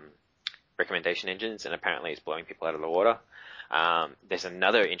recommendation engines, and apparently it's blowing people out of the water. There's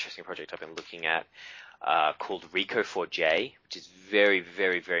another interesting project I've been looking at called Rico4j, which is very,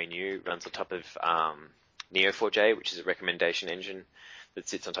 very, very new. It runs on top of Neo4j, which is a recommendation engine that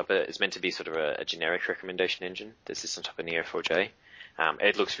sits on top of it. It's meant to be sort of a generic recommendation engine that sits on top of Neo4j.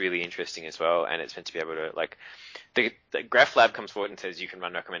 It looks really interesting as well, and it's meant to be able to, like, the GraphLab comes forward and says you can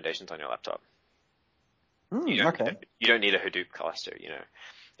run recommendations on your laptop. You don't need a Hadoop cluster,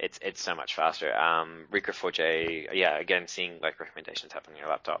 It's so much faster. Rico4j, yeah, again, seeing like recommendations happen on your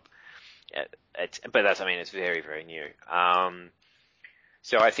laptop. It's very, very new.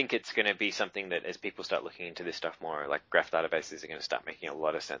 So I think it's going to be something that as people start looking into this stuff more, like graph databases are going to start making a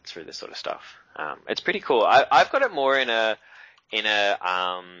lot of sense for this sort of stuff. It's pretty cool. I've got it more in a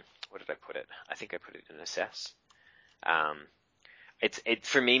what did I put it? I think I put it in Assess.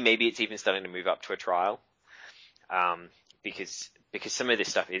 For me, maybe it's even starting to move up to a trial. Because some of this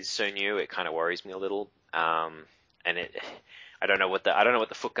stuff is so new, it kind of worries me a little. I don't know what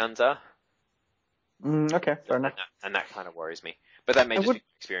the foot guns are. Okay, fair enough. And that kind of worries me. But that may just be my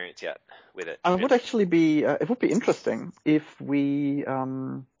experience yet with it. It would actually be, it would be interesting if we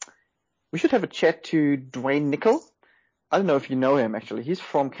should have a chat to Dwayne Nickel. I don't know if you know him actually. He's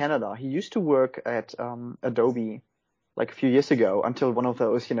from Canada. He used to work at Adobe like a few years ago until one of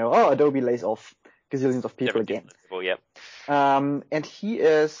those, Adobe lays off gazillions of people again. People, yep. And he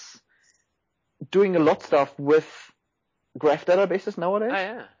is doing a lot of stuff with graph databases nowadays.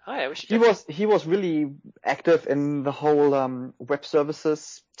 Oh yeah. We should he was really active in the whole web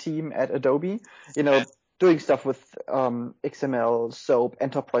services team at Adobe. Doing stuff with XML, SOAP,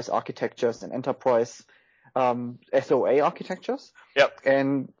 enterprise architectures, and enterprise SOA architectures. Yep.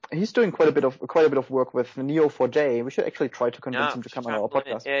 And he's doing quite a bit of work with Neo4j. We should actually try to convince him to come on our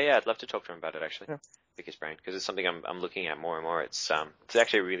podcast. Yeah, I'd love to talk to him about it actually. Yeah. Pick his brain because it's something I'm looking at more and more. It's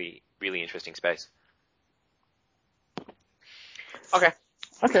actually a really, really interesting space. Okay.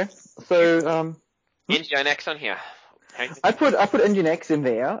 So Nginx on here. I put Nginx in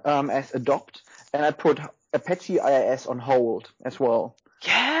there as adopt, and I put Apache IIS on hold as well.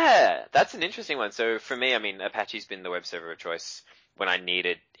 Yeah, that's an interesting one. So for me, I mean, Apache's been the web server of choice when I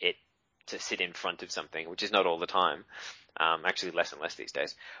needed it to sit in front of something, which is not all the time. Actually less and less these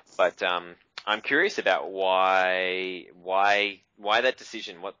days. But I'm curious about why that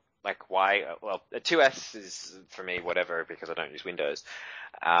decision. Why? Well, 2S is for me whatever because I don't use Windows.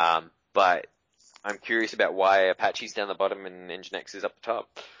 But I'm curious about why Apache's down the bottom and Nginx is up the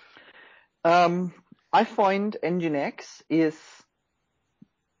top. I find Nginx is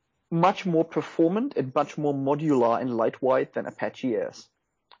much more performant and much more modular and lightweight than Apache is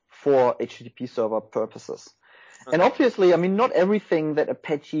for HTTP server purposes. Okay. And obviously, I mean, not everything that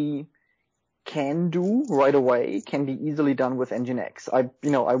Apache can do right away can be easily done with Nginx. I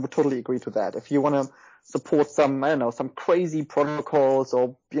would totally agree to that. If you want to support some crazy protocols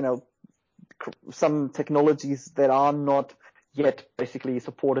or, some technologies that are not yet basically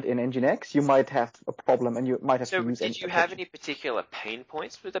supported in Nginx, you might have a problem and you might have to use Nginx. So did you have any particular pain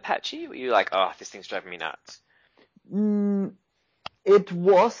points with Apache? Were you like, oh, this thing's driving me nuts? I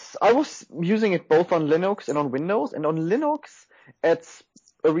was using it both on Linux and on Windows, and on Linux, it's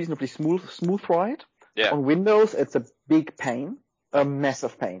a reasonably smooth ride. Yeah. On Windows, it's a big pain, a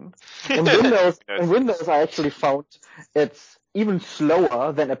massive pain. On Windows, I actually found it's even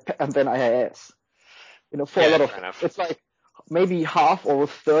slower than IIS. For a lot of, it's like maybe half or a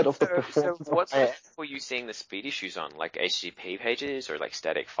third of the performance. So what sort of were you seeing the speed issues on, like HTTP pages or like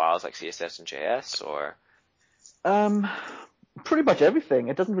static files like CSS and JS or? Pretty much everything.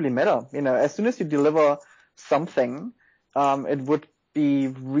 It doesn't really matter. As soon as you deliver something, it would be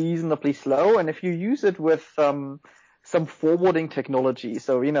reasonably slow. And if you use it with some forwarding technology,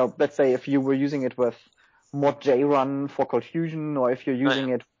 so let's say if you were using it with modjrun for Cold Fusion, or if you're using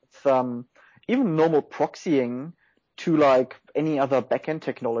it with even normal proxying to like any other backend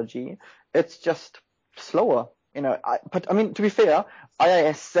technology, it's just slower. But I mean, to be fair,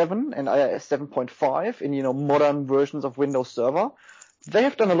 IIS 7 and IIS 7.5 in, modern versions of Windows Server, they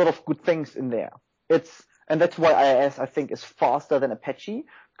have done a lot of good things in there. And that's why IIS, I think, is faster than Apache,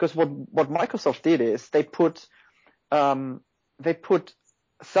 because what Microsoft did is they put some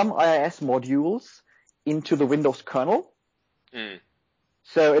IIS modules into the Windows kernel.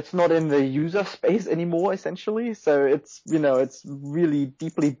 So it's not in the user space anymore, essentially. So it's really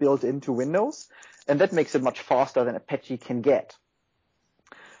deeply built into Windows, and that makes it much faster than Apache can get.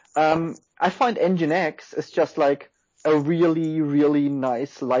 I find Nginx is just like a really, really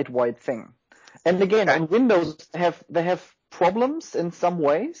nice lightweight thing. And again, on Windows, they have problems in some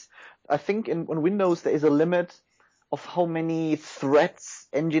ways. I think on Windows there is a limit of how many threads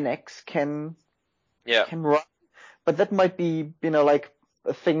Nginx can run, but that might be like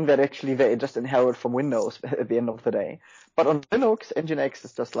a thing that actually they just inherit from Windows at the end of the day. But on Linux, Nginx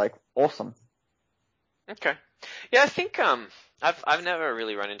is just like awesome. Okay. Yeah, I think I've never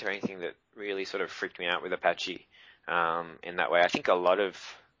really run into anything that really sort of freaked me out with Apache in that way. I think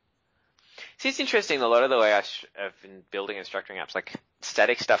it's interesting, a lot of the way I've been building and structuring apps, like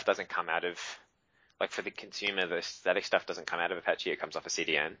static stuff doesn't come out of, like for the consumer, the static stuff doesn't come out of Apache, it comes off a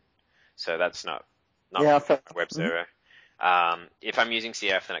CDN. So that's not a web server. If I'm using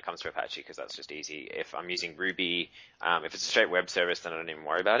CF, then it comes to Apache because that's just easy. If I'm using Ruby, if it's a straight web service, then I don't even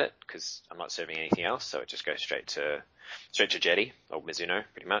worry about it because I'm not serving anything else. So it just goes straight to Jetty or Mizuno,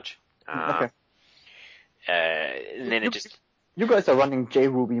 pretty much. And then it just. You guys are running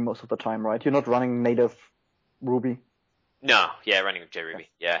JRuby most of the time, right? You're not running native Ruby. No, running JRuby,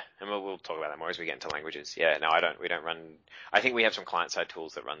 yeah. And we'll talk about that more as we get into languages. Yeah, no, we don't run. I think we have some client-side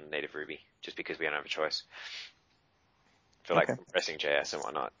tools that run native Ruby just because we don't have a choice. For like compressing JS and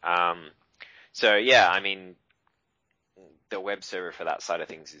whatnot. So yeah, I mean, the web server for that side of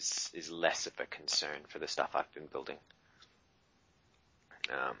things is less of a concern for the stuff I've been building.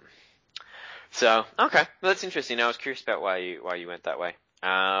 So okay, well, that's interesting. I was curious about why you went that way.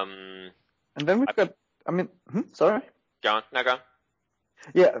 And then we've got, sorry? Go on. No, go on.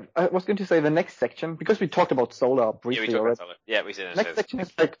 Yeah, I was going to say the next section, because we talked about Solr briefly we talked already. about Solr. Yeah, we said Next section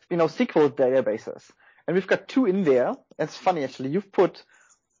is like, SQL databases. And we've got two in there. It's funny, actually. You've put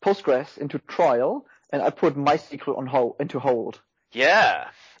Postgres into trial, and I put MySQL into hold. Yeah.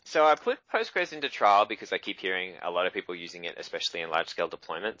 So I put Postgres into trial because I keep hearing a lot of people using it, especially in large-scale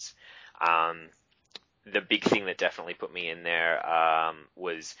deployments. The big thing that definitely put me in there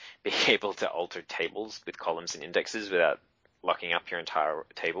was being able to alter tables with columns and indexes without locking up your entire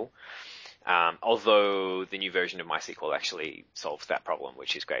table. Although the new version of MySQL actually solves that problem,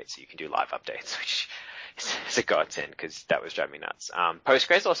 which is great. So you can do live updates, which is a godsend because that was driving me nuts.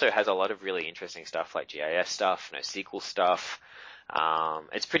 Postgres also has a lot of really interesting stuff like GIS stuff, NoSQL stuff.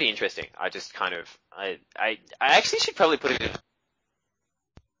 It's pretty interesting. I just kind of, I actually should probably put it in.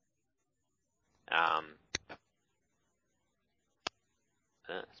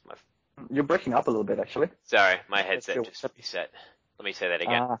 You're breaking up a little bit, actually. Sorry, my headset just reset. Let me say that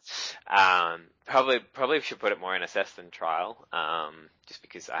again. Probably should put it more in assess than trial, just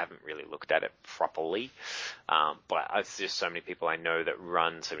because I haven't really looked at it properly. But there's just so many people I know that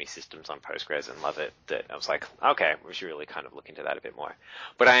run so many systems on Postgres and love it that I was like, okay, we should really kind of look into that a bit more.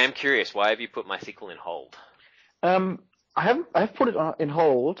 But I am curious, why have you put MySQL in hold? I've put it in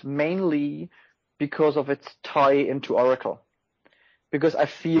hold mainly because of its tie into Oracle. Because I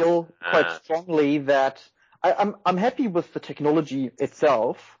feel quite strongly that I'm happy with the technology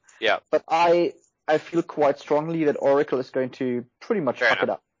itself. Yeah. But I feel quite strongly that Oracle is going to pretty much fuck it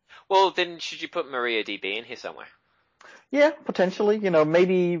up. Well, then should you put MariaDB in here somewhere? Yeah, potentially.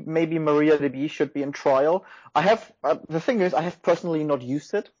 Maybe MariaDB should be in trial. The thing is, I have personally not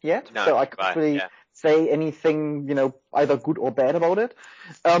used it yet, so I can't really say anything, either good or bad about it.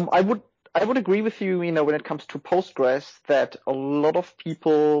 I would agree with you, when it comes to Postgres, that a lot of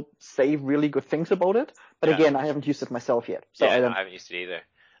people say really good things about it. But again, I haven't used it myself yet. So I haven't used it either.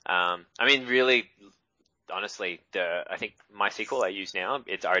 I mean, really, honestly, I think MySQL I use now,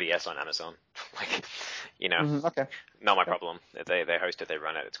 it's RDS on Amazon. Okay. Not my problem. They host it, they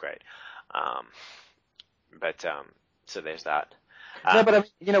run it, it's great. So there's that. No, but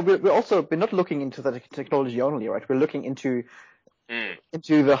we're not looking into the technology only, right? We're looking into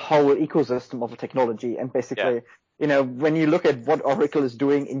the whole ecosystem of the technology, and basically, when you look at what Oracle is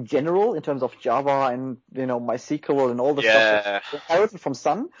doing in general in terms of Java and MySQL and all the stuff that's inherited from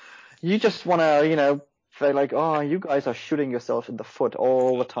Sun, you just want to say like, oh, you guys are shooting yourself in the foot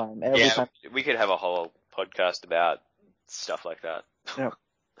all the time, every time. We could have a whole podcast about stuff like that. Yeah.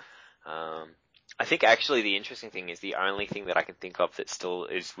 I think actually the interesting thing is the only thing that I can think of that still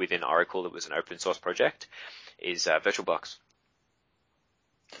is within Oracle that was an open source project is VirtualBox.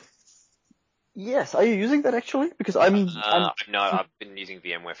 Yes, are you using that actually? Because I've been using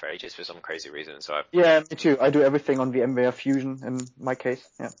VMware for ages for some crazy reason. So me too. I do everything on VMware Fusion in my case.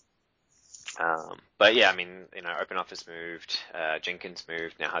 Yeah. But yeah, I mean, OpenOffice moved, Jenkins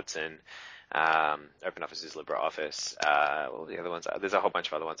moved, now Hudson. OpenOffice is LibreOffice. The other ones, there's a whole bunch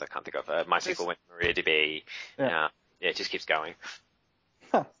of other ones I can't think of. MySQL went to MariaDB. It just keeps going.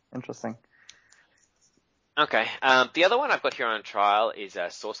 Huh, interesting. Okay. The other one I've got here on trial is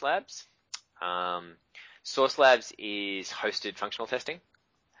Source Labs. Source Labs is hosted functional testing,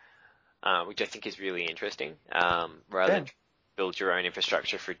 which I think is really interesting. Rather than build your own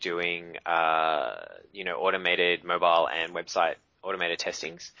infrastructure for doing, automated mobile and website automated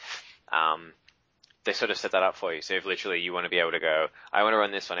testings. They sort of set that up for you. So if literally you want to be able to go, I want to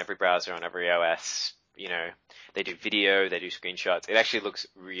run this on every browser, on every OS, they do video, they do screenshots. It actually looks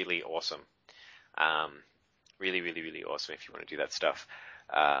really awesome. Really, really, really awesome if you want to do that stuff.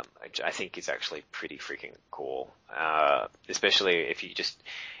 I think it's actually pretty freaking cool. Especially if you just,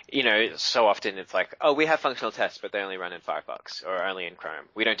 so often it's like, oh, we have functional tests, but they only run in Firefox or only in Chrome.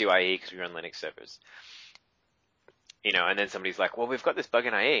 We don't do IE because we run Linux servers. And then somebody's like, well, we've got this bug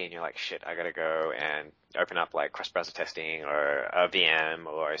in IE, and you're like, shit, I gotta go and open up like cross-browser testing or a VM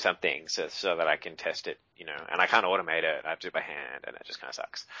or something so that I can test it, and I can't automate it. I have to do it by hand, and it just kind of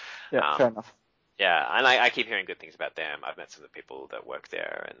sucks. Yeah, fair enough. Yeah, and I keep hearing good things about them. I've met some of the people that work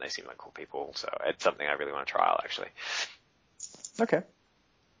there, and they seem like cool people, so it's something I really want to trial, actually. Okay.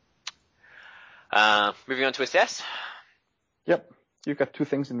 Moving on to assess. Yep. You've got two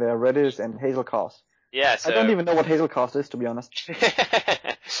things in there, Redis and Hazel Cars. Yeah, so I don't even know what Hazelcast is, to be honest.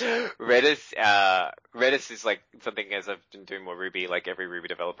 Redis is like something, as I've been doing more Ruby, like every Ruby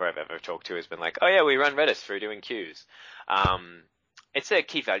developer I've ever talked to has been like, oh yeah, we run Redis for doing queues. It's a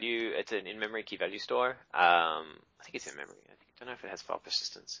key value, it's an in-memory key value store. I think it's in memory. I don't know if it has file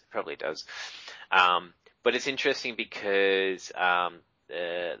persistence. It probably does. But it's interesting because,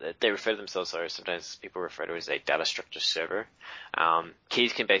 they refer to themselves, or sometimes people refer to it as a data structure server.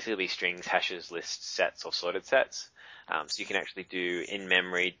 Keys can basically be strings, hashes, lists, sets, or sorted sets. So you can actually do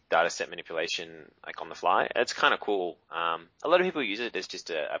in-memory data set manipulation, like on the fly. It's kind of cool. A lot of people use it as just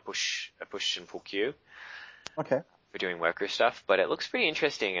a push and pull queue. Okay. For doing worker stuff, but it looks pretty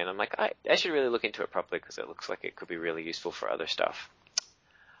interesting, and I'm like, I should really look into it properly because it looks like it could be really useful for other stuff.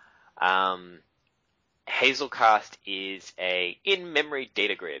 Hazelcast is a in-memory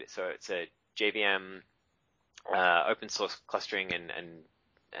data grid, so it's a JVM open source clustering and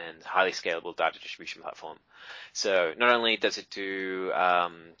highly scalable data distribution platform. So not only does it do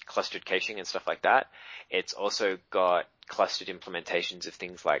clustered caching and stuff like that, it's also got clustered implementations of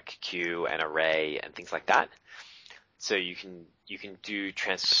things like queue and array and things like that. So you can do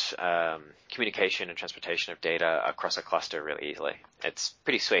communication and transportation of data across a cluster really easily. It's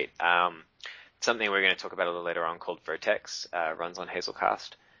pretty sweet. Something we're going to talk about a little later on called Vertex runs on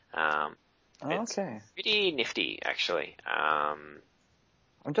Hazelcast. It's pretty nifty, actually. I'm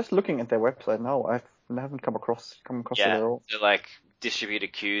just looking at their website now. I haven't come across it at all. So like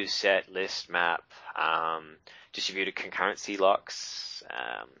distributed queues, set, list, map, distributed concurrency locks,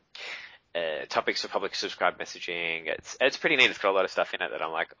 topics for public subscribe messaging. It's pretty neat. It's got a lot of stuff in it that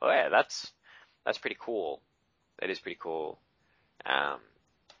I'm like, oh yeah, that's pretty cool. That is pretty cool.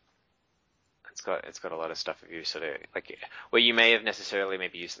 It's got a lot of stuff of you sort of like where you may have necessarily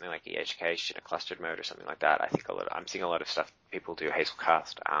maybe used something like EHCache in a clustered mode or something like that. I'm seeing a lot of stuff people do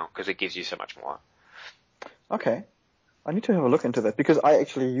Hazelcast because it gives you so much more. Okay. I need to have a look into that because I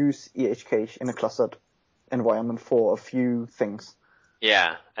actually use EHCache in a clustered environment for a few things.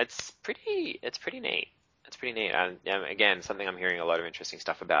 Yeah, it's pretty neat. It's pretty neat. And again, something I'm hearing a lot of interesting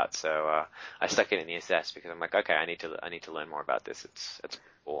stuff about. So I stuck it in the SS because I'm like, okay, I need to learn more about this. It's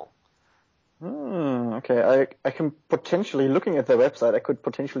cool. Okay. I can potentially, looking at their website, I could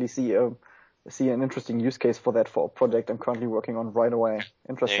potentially see an interesting use case for that for a project I'm currently working on right away.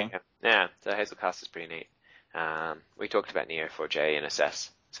 Interesting. Yeah. So Hazelcast is pretty neat. We talked about Neo4j in SS.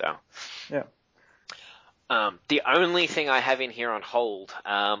 So yeah. The only thing I have in here on hold,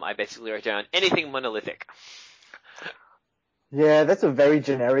 I basically wrote down anything monolithic. Yeah, that's a very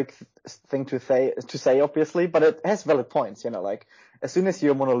generic thing to say, obviously, but it has valid points. Like as soon as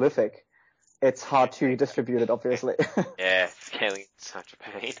you're monolithic, it's hard to distribute it, obviously. Yeah, scaling is such a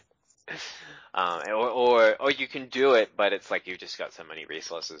pain. Or you can do it, but it's like you've just got so many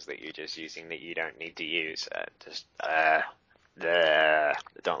resources that you're just using that you don't need to use.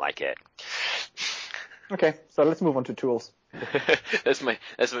 Don't like it. Okay, so let's move on to tools. That's my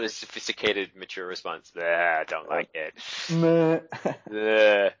sophisticated, mature response. Don't like it.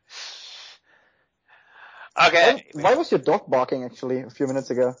 Okay. Why was your dog barking actually a few minutes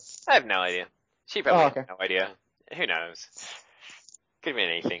ago? I have no idea. She probably has no idea. Who knows? Could have been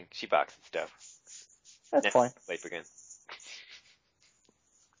anything. She barks and stuff. That's fine. Sleep again.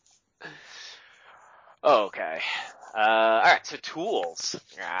 Okay. Alright, so tools.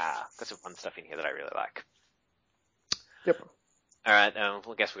 Got some fun stuff in here that I really like. Yep. Alright, I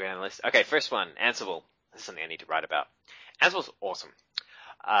guess we're going to list. Okay, first one, Ansible. This is something I need to write about. Ansible's awesome.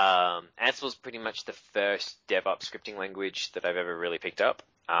 Ansible's pretty much the first DevOps scripting language that I've ever really picked up.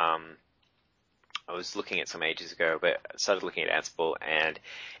 I was looking at some ages ago, but I started looking at Ansible, and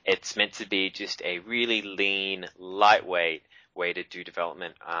it's meant to be just a really lean, lightweight way to do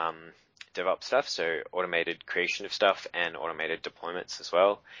development, DevOps stuff, so automated creation of stuff and automated deployments as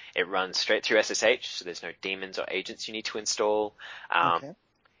well. It runs straight through SSH, so there's no daemons or agents you need to install. Okay.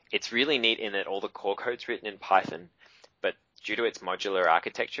 It's really neat in that all the core code's written in Python, but due to its modular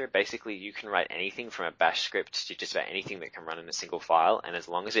architecture, basically you can write anything from a bash script to just about anything that can run in a single file, and as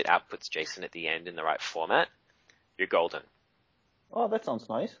long as it outputs JSON at the end in the right format, you're golden. Oh, that sounds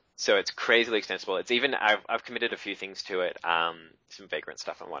nice. So it's crazily extensible. It's even, I've committed a few things to it, some Vagrant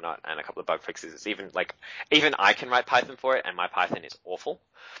stuff and whatnot, and a couple of bug fixes. It's even I can write Python for it, and my Python is awful.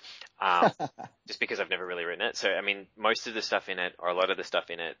 Just because I've never really written it. So, I mean, most of the stuff in it, or a lot of the stuff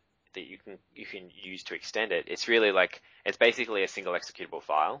in it, that you can use to extend it, it's really it's basically a single executable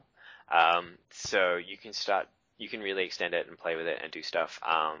file. So you can really extend it and play with it and do stuff.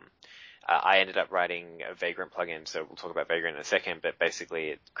 I ended up writing a Vagrant plugin, so we'll talk about Vagrant in a second, but basically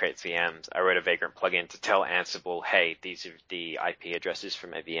it creates VMs. I wrote a Vagrant plugin to tell Ansible, hey, these are the IP addresses for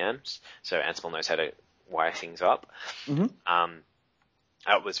my VMs, so Ansible knows how to wire things up. Mm-hmm.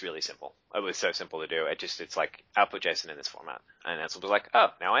 It was really simple. It was so simple to do. It's like output JSON in this format. And Ansible was like, oh,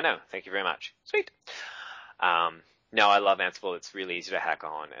 now I know. Thank you very much. Sweet. No, I love Ansible. It's really easy to hack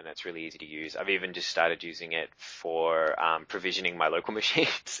on and it's really easy to use. I've even just started using it for provisioning my local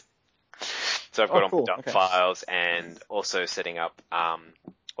machines. So I've got all my dump files and also setting up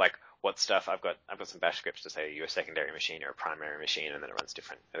like what stuff I've got some bash scripts to say you're a secondary machine or a primary machine, and then it runs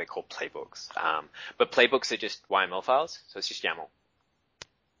different. They're called playbooks. But playbooks are just YML files, so it's just YAML.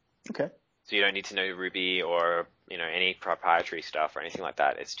 Okay. So you don't need to know Ruby or, any proprietary stuff or anything like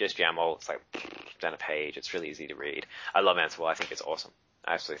that. It's just YAML. It's like down a page. It's really easy to read. I love Ansible. I think it's awesome.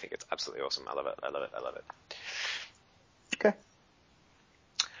 I absolutely think it's absolutely awesome. I love it. I love it. I love it. Okay.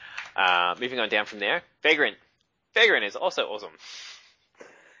 Moving on down from there, Vagrant. Vagrant is also awesome.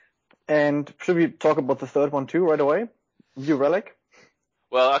 And should we talk about the third one too right away? New Relic?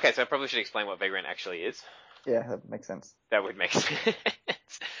 Well, okay, so I probably should explain what Vagrant actually is. Yeah, that makes sense. That would make sense.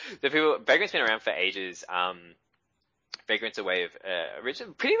 Vagrant's been around for ages. Vagrant's a way of,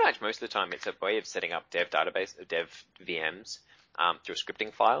 pretty much most of the time, it's a way of setting up dev VMs, through a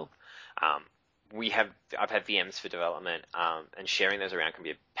scripting file. I've had VMs for development, and sharing those around can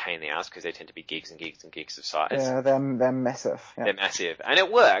be a pain in the ass because they tend to be gigs and gigs and gigs of size. Yeah, they're massive. Yeah. They're massive. And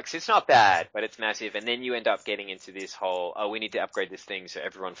it works. It's not bad, but it's massive. And then you end up getting into this whole, we need to upgrade this thing so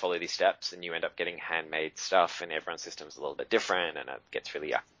everyone follow these steps, and you end up getting handmade stuff and everyone's system's a little bit different and it gets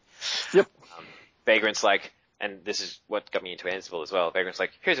really yucky. Yep. Vagrant's like, and this is what got me into Ansible as well, Vagrant's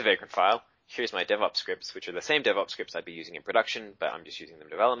like, here's a Vagrant file, here's my DevOps scripts, which are the same DevOps scripts I'd be using in production, but I'm just using them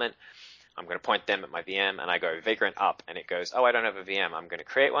in development. I'm going to point them at my VM and I go Vagrant up and it goes, I don't have a VM. I'm going to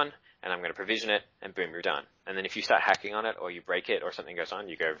create one and I'm going to provision it and boom, you're done. And then if you start hacking on it or you break it or something goes on,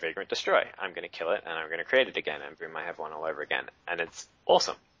 you go Vagrant destroy. I'm going to kill it and I'm going to create it again and boom, I have one all over again. And it's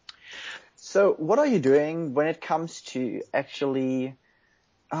awesome. So what are you doing when it comes to actually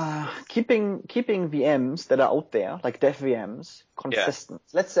keeping VMs that are out there, like dev VMs, consistent?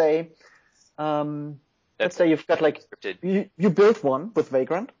 Yeah. Let's say you've got like, you built one with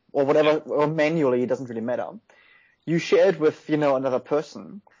Vagrant or whatever, or manually, it doesn't really matter. You share it with, another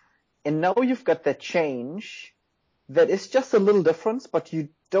person, and now you've got that change that is just a little difference, but you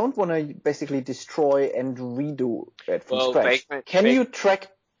don't want to basically destroy and redo it from scratch. Can you track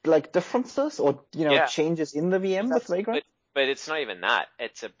like differences or, changes in the VM with Vagrant? But it's not even that.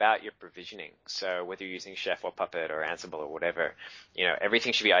 It's about your provisioning. So whether you're using Chef or Puppet or Ansible or whatever,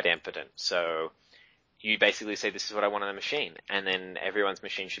 everything should be idempotent. So you basically say, this is what I want on the machine. And then everyone's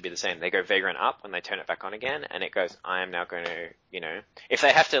machine should be the same. They go Vagrant up when they turn it back on again. And it goes, I am now going to, if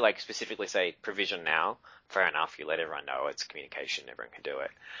they have to like specifically say provision now, fair enough. You let everyone know it's communication. Everyone can do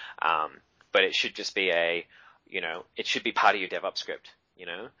it. But it should just be it should be part of your DevOps script.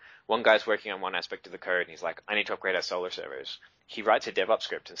 One guy's working on one aspect of the code and he's like, I need to upgrade our Solr servers. He writes a DevOps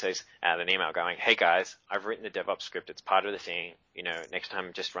script and says out an email going, hey guys, I've written the DevOps script. It's part of the thing. Next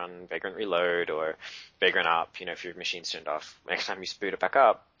time just run Vagrant reload or Vagrant up, if your machine's turned off. Next time you boot it back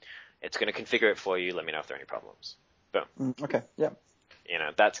up, it's going to configure it for you. Let me know if there are any problems. Boom. Okay. Yeah.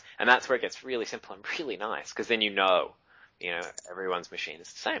 That's where it gets really simple and really nice because then everyone's machine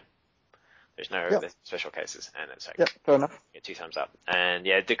is the same. There's special cases, and it's like, fair enough. 2 thumbs up. And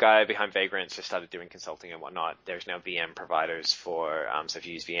the guy behind Vagrant just started doing consulting and whatnot. There's now VM providers for, so if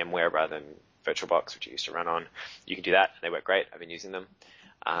you use VMware rather than VirtualBox, which you used to run on, you can do that. They work great. I've been using them.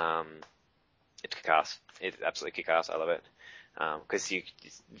 It's kick-ass. It's absolutely kick-ass. I love it. Because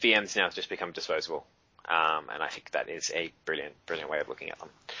VMs now just become disposable. And I think that is a brilliant, brilliant way of looking at them.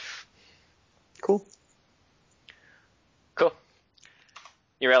 Cool.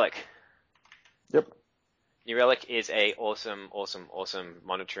 New Relic. Yep. New Relic is a awesome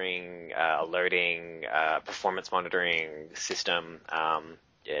monitoring, alerting, performance monitoring system.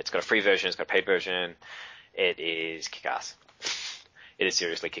 It's got a free version, it's got a paid version. It is kick-ass. It is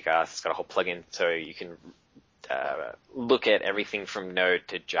seriously kick-ass. It's got a whole plugin, so you can look at everything from Node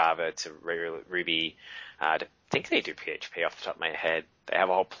to Java to Ruby. I think they do PHP off the top of my head. They have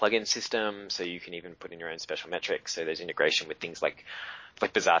a whole plugin system, so you can even put in your own special metrics. So there's integration with things like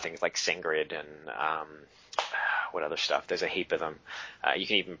bizarre things like SendGrid and what other stuff. There's a heap of them. You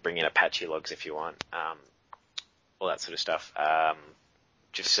can even bring in Apache logs if you want, all that sort of stuff.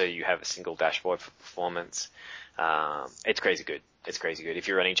 Just so you have a single dashboard for performance. It's crazy good. It's crazy good. If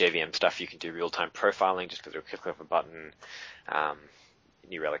you're running JVM stuff, you can do real-time profiling just with a click of a button.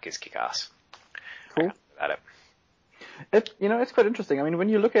 New Relic is kick-ass. Cool. About it. It's quite interesting. I mean, when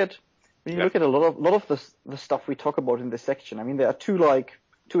you look at When you look at a lot of the stuff we talk about in this section, I mean, there are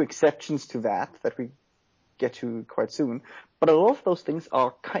two exceptions to that we get to quite soon. But a lot of those things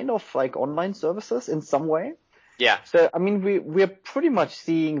are kind of like online services in some way. Yeah. So, I mean, we're pretty much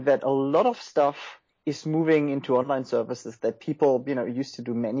seeing that a lot of stuff is moving into online services that people, used to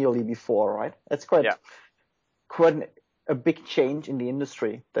do manually before, right? That's quite a big change in the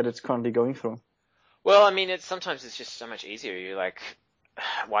industry that it's currently going through. Well, I mean, sometimes it's just so much easier. You're like,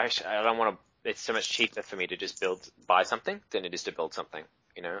 I don't want to, it's so much cheaper for me to just buy something than it is to build something.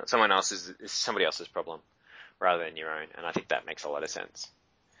 Somebody else's problem rather than your own. And I think that makes a lot of sense.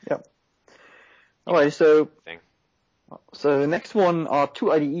 Yep. All right. So the next one are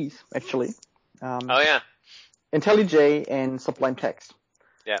two IDEs, actually. IntelliJ and Sublime Text.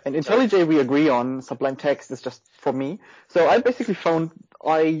 Yeah. And IntelliJ we agree on. Sublime Text is just for me. So I basically found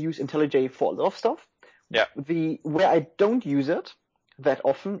I use IntelliJ for a lot of stuff. Yeah. Where I don't use it that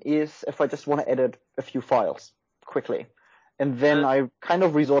often is if I just want to edit a few files quickly. And then I kind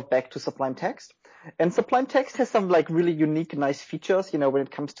of resort back to Sublime Text. And Sublime Text has some like really unique, nice features, when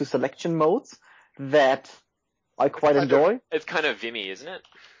it comes to selection modes that I quite enjoy. It's kind of Vimy, isn't it?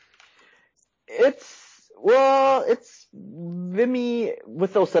 It's Vimy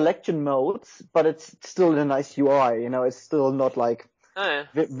with those selection modes, but it's still in a nice UI, it's still not like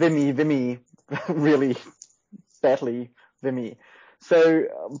Vimy, really badly Vimy. So,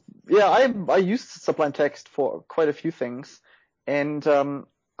 I used Sublime Text for quite a few things, and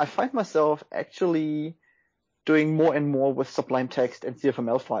I find myself actually doing more and more with Sublime Text and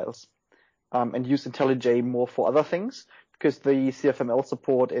CFML files, and use IntelliJ more for other things, because the CFML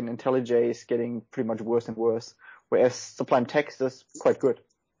support in IntelliJ is getting pretty much worse and worse, whereas Sublime Text is quite good.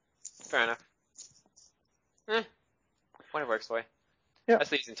 Fair enough. When it works for you. Yeah. I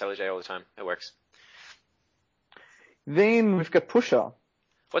still use IntelliJ all the time. It works. Then we've got Pusher.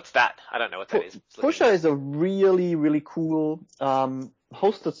 What's that? I don't know what that is. Pusher is a really, really cool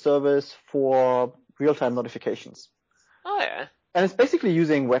hosted service for real-time notifications. Oh, yeah. And it's basically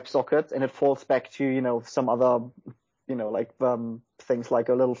using WebSockets, and it falls back to, some other, things like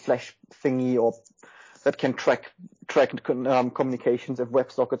a little Flash thingy or that can track communications if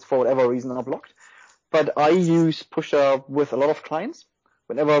WebSockets for whatever reason are blocked. But I use Pusher with a lot of clients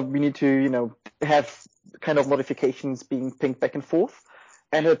whenever we need to, have kind of notifications being pinged back and forth.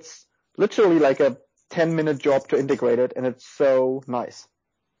 And it's literally like a 10-minute job to integrate it, and it's so nice.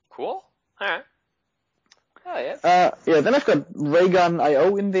 Cool. All right. Oh, yeah. Then I've got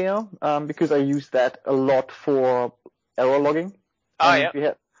Raygun.io in there, because I use that a lot for error logging. Oh, yeah.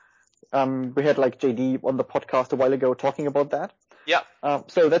 We had like JD on the podcast a while ago talking about that. Yeah.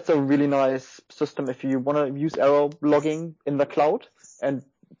 So that's a really nice system if you want to use error logging in the cloud and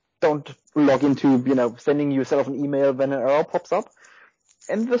don't log into, sending yourself an email when an error pops up.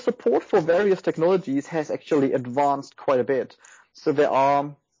 And the support for various technologies has actually advanced quite a bit. So there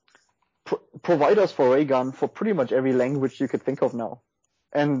are providers for Raygun for pretty much every language you could think of now.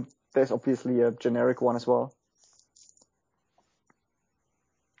 And there's obviously a generic one as well.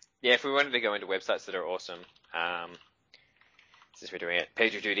 Yeah, if we wanted to go into websites that are awesome, since we're doing it,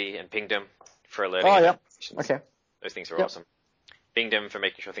 PagerDuty and Pingdom for alerting. Oh, yeah. Okay. Those things are awesome. Pingdom for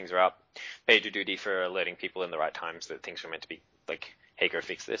making sure things are up. PagerDuty for alerting people in the right times that things were meant to be, like, hey, go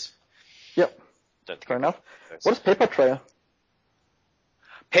fix this. Yep. Fair enough. What is Papertrail?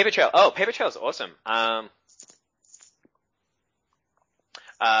 Papertrail. Oh, Papertrail is awesome.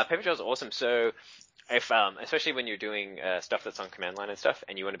 Papertrail is awesome. So if, especially when you're doing stuff that's on command line and stuff,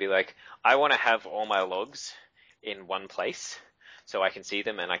 and you want to be like, I want to have all my logs in one place so I can see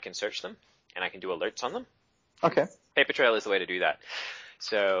them and I can search them and I can do alerts on them. Okay. Papertrail is the way to do that.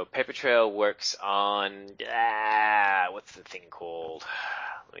 So Papertrail works on, what's the thing called?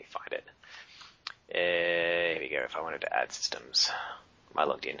 Let me find it. Here we go. If I wanted to add systems. Am I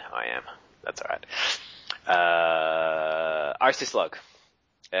logged in? I am. That's all right. rsyslog.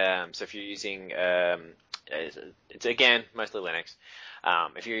 So if you're using, it's again, mostly Linux.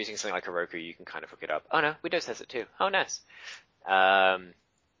 If you're using something like Heroku, you can kind of hook it up. Oh no, Windows has it too. Oh, nice.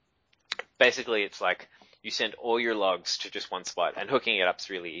 Basically, it's like you send all your logs to just one spot, and hooking it up is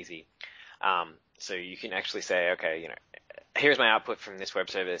really easy. So you can actually say, okay, here's my output from this web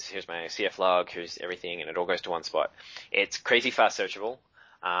service, here's my CF log, here's everything, and it all goes to one spot. It's crazy fast searchable.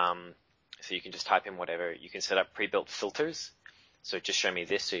 So you can just type in whatever. You can set up pre-built filters. So just show me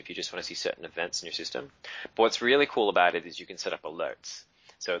this, so if you just want to see certain events in your system. But what's really cool about it is you can set up alerts.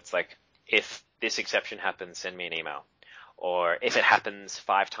 So it's like, if this exception happens, send me an email. Or if it happens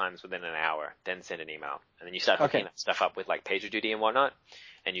 5 times within an hour, then send an email. And then you start hooking that stuff up with like PagerDuty and whatnot.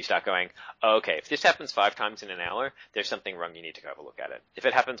 And you start going, oh, okay, if this happens 5 times in an hour, there's something wrong. You need to go have a look at it. If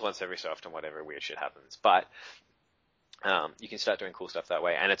it happens once every so often, whatever weird shit happens. But you can start doing cool stuff that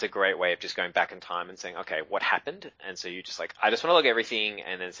way. And it's a great way of just going back in time and saying, okay, what happened? And so you just like, I just want to log everything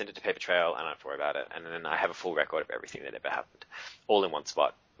and then send it to Papertrail and I don't have to worry about it. And then I have a full record of everything that ever happened, all in one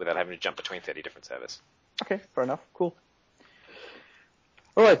spot without having to jump between 30 different servers. Okay, fair enough. Cool.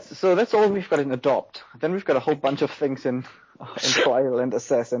 All right, so that's all we've got in adopt. Then we've got a whole bunch of things in trial and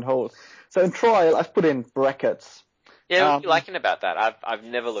assess and hold. So in trial, I've put in brackets. Yeah, what are you liking about that? I've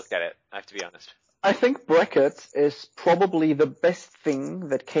never looked at it, I have to be honest. I think brackets is probably the best thing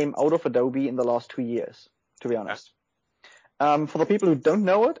that came out of Adobe in the last 2 years, to be honest. For the people who don't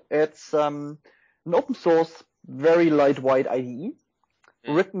know it, it's an open source, very lightweight IDE,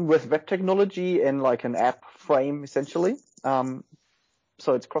 written with web technology in like an app frame, essentially.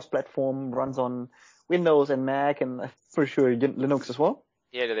 So it's cross-platform, runs on Windows and Mac, and I'm pretty sure Linux as well.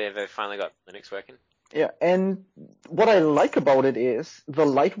 Yeah, they've finally got Linux working. Yeah, and what I like about it is the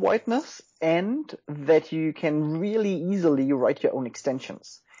lightweightness and that you can really easily write your own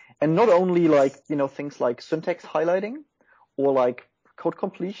extensions. And not only like, things like syntax highlighting or like code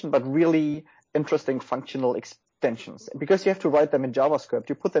completion, but really interesting functional extensions. And because you have to write them in JavaScript,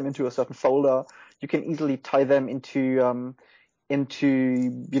 you put them into a certain folder, you can easily tie them into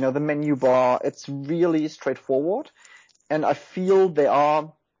the menu bar. It's really straightforward. And I feel they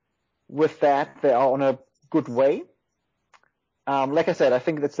are on a good way. Like I said, I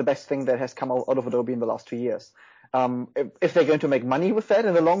think that's the best thing that has come out of Adobe in the last 2 years. If they're going to make money with that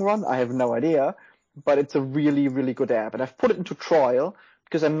in the long run, I have no idea, but it's a really, really good app. And I've put it into trial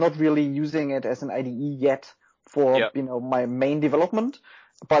because I'm not really using it as an IDE yet for, my main development,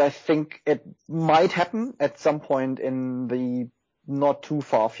 but I think it might happen at some point in the not too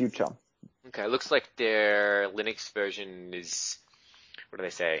far future. Okay, looks like their Linux version is, what do they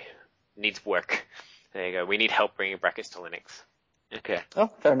say? Needs work. There you go. We need help bringing brackets to Linux. Okay. Oh,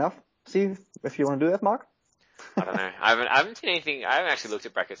 fair enough. See if you want to do that, Mark. I don't know. I haven't seen anything. I haven't actually looked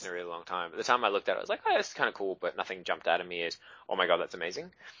at brackets in a really long time. At the time I looked at it, I was like, oh, this is kind of cool, but nothing jumped out at me as, oh my god, that's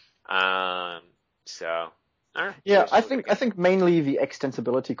amazing. So. Yeah, I think mainly the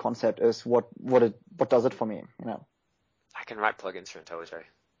extensibility concept is what does it for me. I can write plugins for IntelliJ.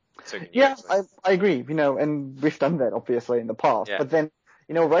 So yeah, I agree. And we've done that obviously in the past. Yeah. But then,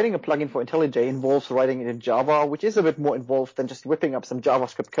 writing a plugin for IntelliJ involves writing it in Java, which is a bit more involved than just whipping up some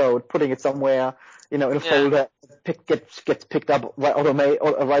JavaScript code, putting it somewhere, in a folder, gets picked up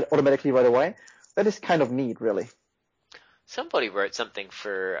automatically right away. That is kind of neat, really. Somebody wrote something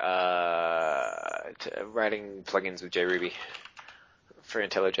for writing plugins with JRuby for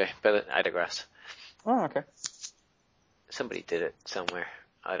IntelliJ, but I digress. Oh, okay. Somebody did it somewhere.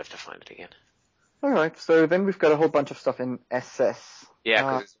 I'd have to find it again. All right, so then we've got a whole bunch of stuff in SS. Yeah,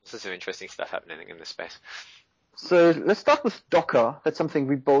 because there's also some interesting stuff happening in this space. So let's start with Docker. That's something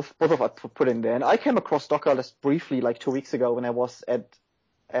we both of us put in there. And I came across Docker just briefly like 2 weeks ago when I was at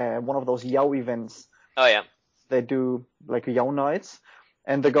one of those YOW events. Oh, yeah. They do like YOW nights.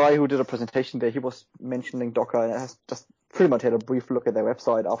 And the guy who did a presentation there, he was mentioning Docker, and I just pretty much had a brief look at their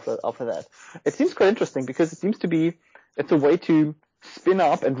website after that. It seems quite interesting because it seems to be, it's a way to spin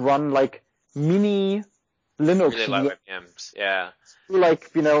up and run like mini Linux. Really lightweight VMs, yeah.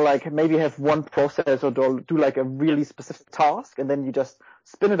 Like, maybe have one process or do like a really specific task, and then you just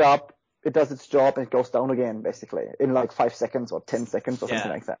spin it up, it does its job, and it goes down again, basically, in like 5 seconds or 10 seconds or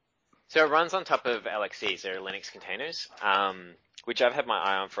something like that. So it runs on top of LXCs, or Linux containers, which I've had my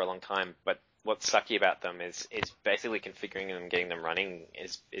eye on for a long time, but what's sucky about them is basically configuring them and getting them running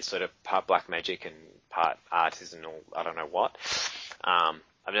is sort of part black magic and part artisanal, I don't know what.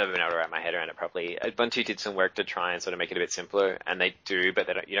 I've never been able to wrap my head around it properly. Ubuntu did some work to try and sort of make it a bit simpler, and they do, but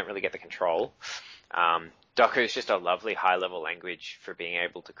you don't really get the control. Docker is just a lovely high-level language for being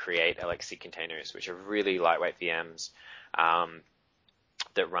able to create LXC containers, which are really lightweight VMs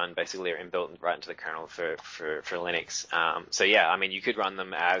that run basically are inbuilt right into the kernel for Linux. So yeah, I mean, you could run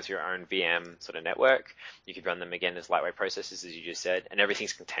them as your own VM sort of network. You could run them again as lightweight processes, as you just said, and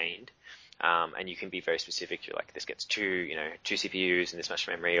everything's contained. And you can be very specific. You're like, this gets two CPUs and this much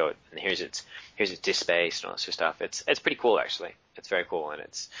memory, and here's its disk space and all that sort of stuff. It's pretty cool, actually. It's very cool, and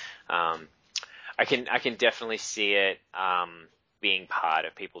it's I can definitely see it being part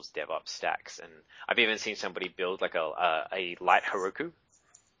of people's DevOps stacks. And I've even seen somebody build like a light Heroku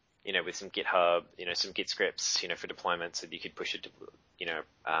with some GitHub, some Git scripts, for deployment, so that you could push it to,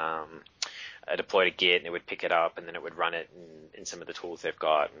 deploy to Git, and it would pick it up, and then it would run it in some of the tools they've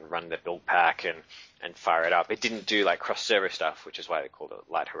got, and run the build pack and fire it up. It didn't do like cross-server stuff, which is why they called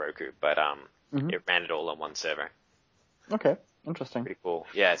it Light Heroku, but it ran it all on one server. Okay, interesting. Pretty cool.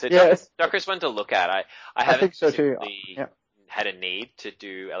 Yeah, so Docker's one to look at. I haven't think so too. had a need to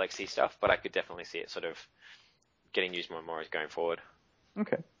do LXC stuff, but I could definitely see it sort of getting used more and more as going forward.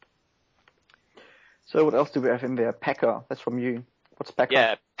 Okay. So what else do we have in there? Packer, that's from you. What's Packer?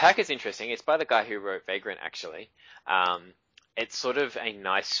 Yeah, Packer's interesting. It's by the guy who wrote Vagrant, actually. It's sort of a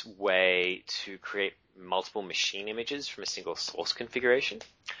nice way to create multiple machine images from a single source configuration.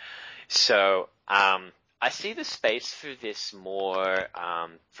 So I see the space for this more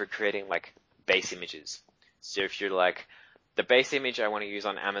for creating like base images. So if you're like, the base image I want to use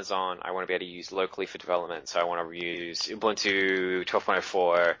on Amazon, I want to be able to use locally for development. So I want to use Ubuntu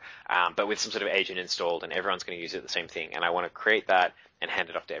 12.04, but with some sort of agent installed, and everyone's going to use it the same thing. And I want to create that and hand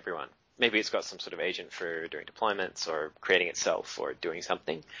it off to everyone. Maybe it's got some sort of agent for doing deployments or creating itself or doing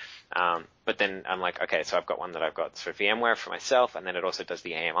something. But then I'm like, okay, so I've got one that I've got for VMware for myself, and then it also does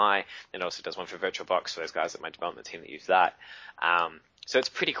the AMI, and it also does one for VirtualBox for those guys at my development team that use that. So it's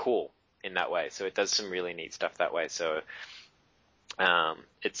pretty cool in that way. So it does some really neat stuff that way. So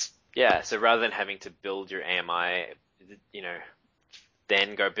so rather than having to build your AMI,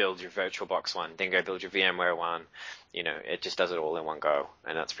 then go build your VirtualBox one, then go build your VMware one, it just does it all in one go,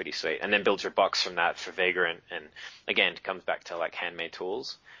 and that's pretty sweet. And then build your box from that for Vagrant, and again, it comes back to like handmade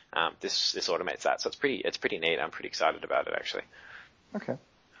tools. This automates that, so it's pretty neat. I'm pretty excited about it, actually. Okay.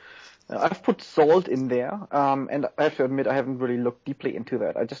 I've put Salt in there, and I have to admit I haven't really looked deeply into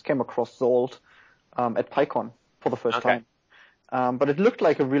that. I just came across Salt at PyCon for the first time. But it looked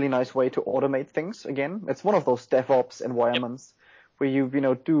like a really nice way to automate things again. It's one of those DevOps environments where you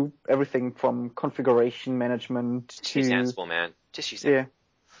do everything from configuration management to... Use Ansible, man. Just use it. Yeah.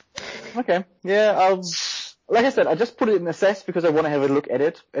 Okay. Yeah, like I said, I just put it in assess because I want to have a look at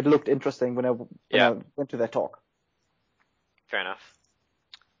it. It looked interesting when I went to that talk. Fair enough.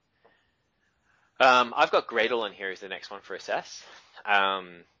 I've got Gradle in here as the next one for assess.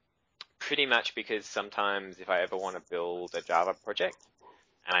 Pretty much because sometimes if I ever want to build a Java project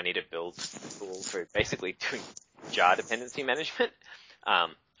and I need a build tool for basically doing jar dependency management, I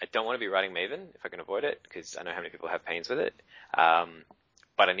don't want to be writing Maven if I can avoid it, because I know how many people have pains with it.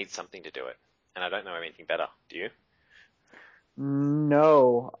 But I need something to do it, and I don't know anything better. Do you?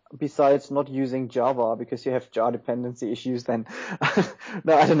 No, besides not using Java because you have jar dependency issues then.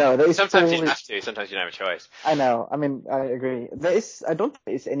 No, I don't know. Sometimes you have to, sometimes you don't have a choice. I know. I mean, I agree. I don't think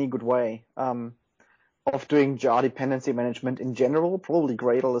there's any good way of doing jar dependency management in general. Probably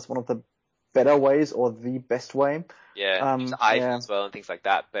Gradle is one of the better ways or the best way. Yeah, Ivy as well and things like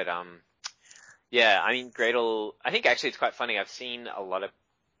that. But yeah, I mean, Gradle, I think actually it's quite funny. I've seen a lot of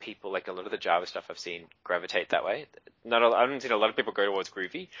people, like a lot of the Java stuff I've seen gravitate that way. I haven't seen a lot of people go towards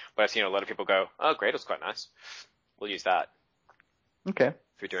Groovy, but I've seen a lot of people go, oh, Gradle's quite nice. We'll use that. Okay.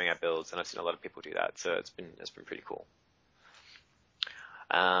 For doing our builds, and I've seen a lot of people do that, so it's been pretty cool.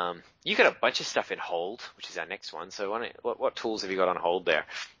 You got a bunch of stuff in hold, which is our next one. So what tools have you got on hold there?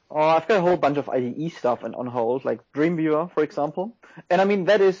 Oh, I've got a whole bunch of IDE stuff on hold, like Dreamweaver, for example. And I mean,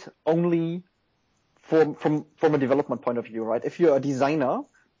 that is only from a development point of view, right? If you're a designer,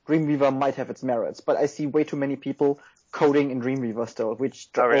 Dreamweaver might have its merits, but I see way too many people coding in Dreamweaver still, which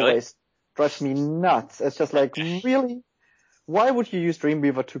always drives me nuts. It's just like, really? Why would you use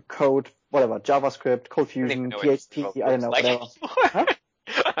Dreamweaver to code whatever, JavaScript, ColdFusion, PHP, I don't know, whatever? Huh?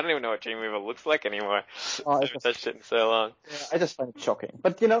 I don't even know what Dreamweaver looks like anymore. I haven't touched it in so long. Yeah, I just find it shocking.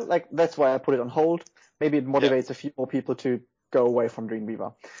 But that's why I put it on hold. Maybe it motivates a few more people to go away from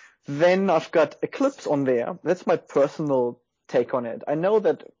Dreamweaver. Then I've got Eclipse on there. That's my personal take on it. I know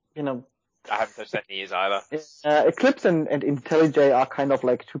that, I haven't touched that in years either. Eclipse and IntelliJ are kind of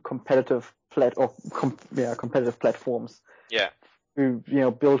like two competitive competitive platforms. Yeah. To,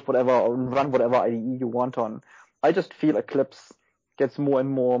 build whatever or run whatever IDE you want on. I just feel Eclipse gets more and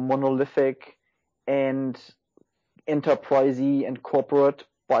more monolithic and enterprisey and corporate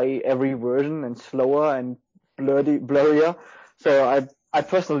by every version and slower and blurrier. So I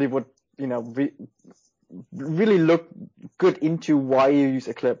personally would, really look good into why you use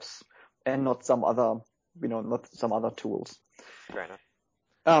Eclipse and not some other tools. Fair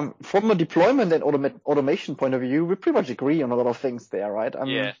enough. From a deployment and automation point of view, we pretty much agree on a lot of things there, right?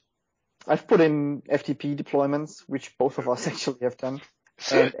 Yeah. I've put in FTP deployments, which both of us actually have done,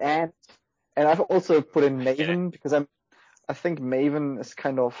 and I've also put in Maven because I think Maven is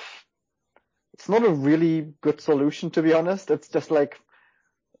kind of, it's not a really good solution, to be honest. It's just like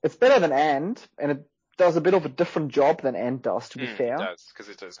it's better than AND, and it does a bit of a different job than AND does, to be fair. It does, because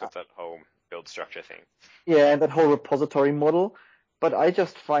it does got that whole build structure thing. Yeah, and that whole repository model. But I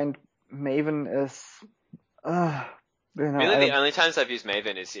just find Maven is, Really, the only times I've used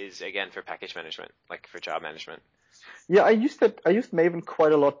Maven is again for package management, like for job management. Yeah, I used Maven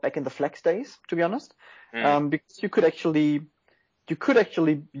quite a lot back in the Flex days, to be honest. Because you could actually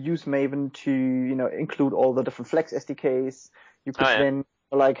use Maven to, include all the different Flex SDKs. You could then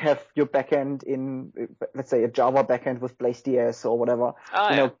like have your backend in, let's say, a Java backend with BlazeDS or whatever.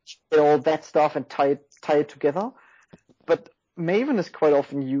 All that stuff and tie it together. But Maven is quite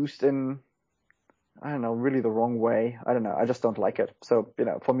often used in, I don't know, really the wrong way. I don't know. I just don't like it. So,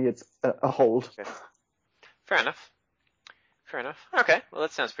 for me, it's a hold. Okay. Fair enough. Okay. Well,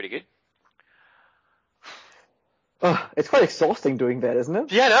 that sounds pretty good. It's quite exhausting doing that, isn't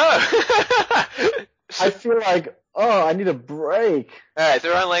it? Yeah, no. I feel like, I need a break. Alright,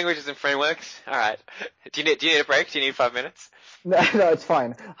 there are languages and frameworks. Alright. Do you need a break? Do you need 5 minutes? No, it's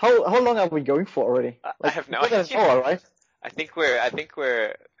fine. How long are we going for already? I have no idea. An hour, right? I think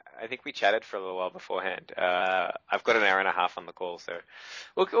we chatted for a little while beforehand. I've got an hour and a half on the call, so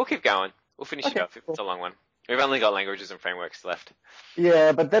we'll keep going. We'll finish it up. It's a long one. We've only got languages and frameworks left.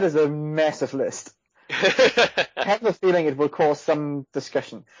 Yeah, but that is a massive list. I have a feeling it will cause some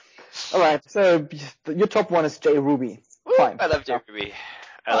discussion. Alright, so your top one is JRuby. Fine. I love JRuby.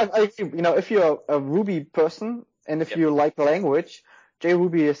 If you're a Ruby person and if you like the language,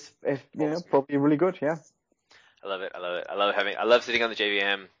 JRuby is probably really good, yeah. I love it. I love sitting on the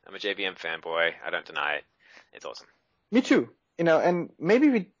JVM. I'm a JVM fanboy. I don't deny it. It's awesome. Me too. And maybe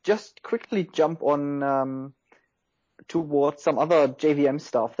we just quickly jump on towards some other JVM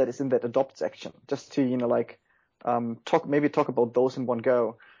stuff that is in that adopt section, just to talk about those in one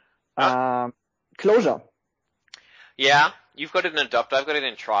go. Closure. Yeah, you've got it in adopt. I've got it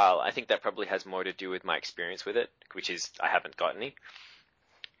in trial. I think that probably has more to do with my experience with it, which is I haven't got any.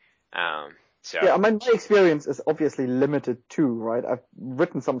 Yeah, my experience is obviously limited too, right? I've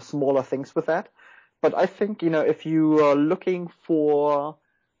written some smaller things with that, but I think if you are looking for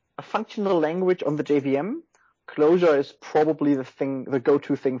a functional language on the JVM, Closure is probably the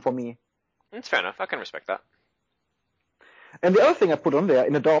go-to thing for me. That's fair enough. I can respect that. And the other thing I put on there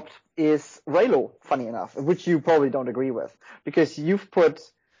in adopt is Raylo, funny enough, which you probably don't agree with, because you've put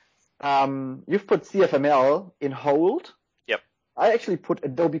CFML in hold. Yep. I actually put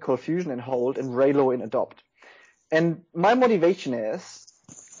Adobe ColdFusion in hold and Raylo in adopt. And my motivation is,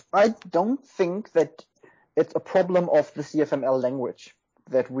 I don't think that it's a problem of the CFML language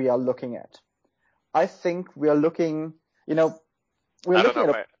that we are looking at. I think we are looking, Yeah,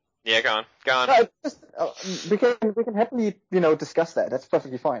 go on. No, we can happily, discuss that. That's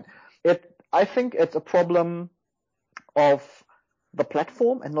perfectly fine. I think it's a problem of the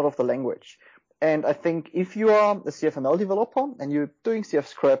platform and not of the language. And I think if you are a CFML developer and you're doing CF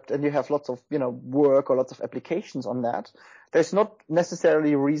script and you have lots of, work or lots of applications on that, there's not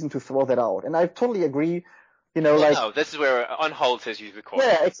necessarily a reason to throw that out. And I totally agree. No, this is where on hold says use with caution.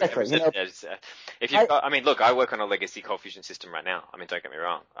 Yeah, exactly. If you've got, look, I work on a legacy ColdFusion system right now. Don't get me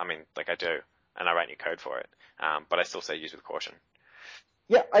wrong. I do, and I write new code for it. But I still say use with caution.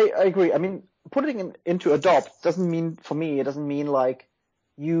 Yeah, I agree. Putting it into adopt doesn't mean, for me, it doesn't mean like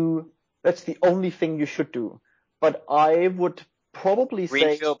that's the only thing you should do. But I would probably say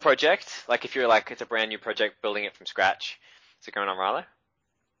greenfield project, like if you're like it's a brand new project, building it from scratch. Is it going on Raylo?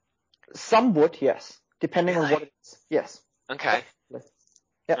 Some would, yes. Depending on what it is. Yes. Okay.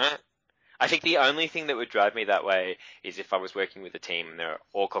 Yeah. I think the only thing that would drive me that way is if I was working with a team and they're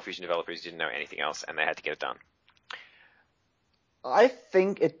all ColdFusion developers who didn't know anything else and they had to get it done. I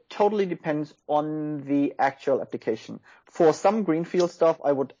think it totally depends on the actual application. For some greenfield stuff,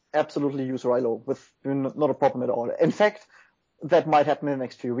 I would absolutely use Raylo with not a problem at all. In fact, that might happen in the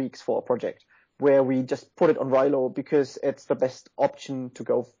next few weeks for a project where we just put it on Raylo because it's the best option to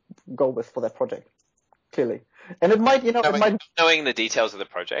go with for that project. Clearly. And it might, knowing the details of the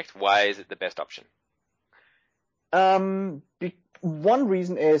project, why is it the best option? One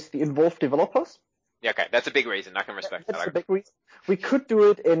reason is the involved developers. Yeah, okay. That's a big reason. I can respect that. That's a big reason. We could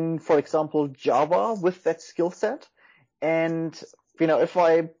do it in, for example, Java with that skill set. And, if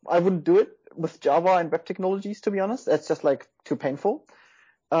I wouldn't do it with Java and web technologies, to be honest. That's just like too painful.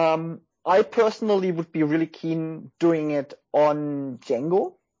 I personally would be really keen doing it on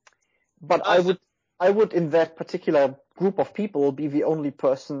Django, but I would in that particular group of people be the only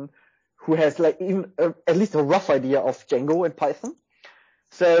person who has like even at least a rough idea of Django and Python.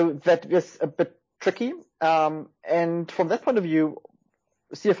 So that is a bit tricky. And from that point of view,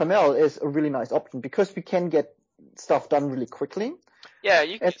 CFML is a really nice option because we can get stuff done really quickly. Yeah,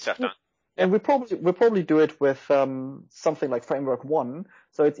 you can get stuff done. And we'll probably do it with something like Framework 1,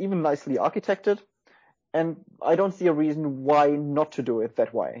 so it's even nicely architected, and I don't see a reason why not to do it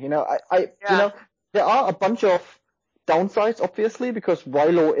that way. You know, there are a bunch of downsides, obviously, because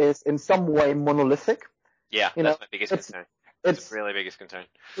Rilo is in some way monolithic. Yeah, that's my biggest concern. It's really biggest concern.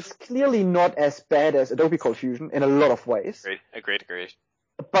 It's clearly not as bad as Adobe Cold Fusion in a lot of ways. Agreed.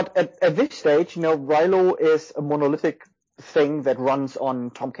 But at this stage, you know, Rilo is a monolithic thing that runs on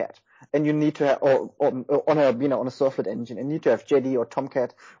Tomcat, and you need to have, or on a Surflet engine, and you need to have Jetty or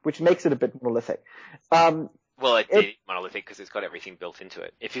Tomcat, which makes it a bit monolithic. Well, it's monolithic because it's got everything built into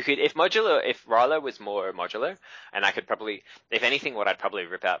it. If Rilo was more modular, and I could probably, if anything, what I'd probably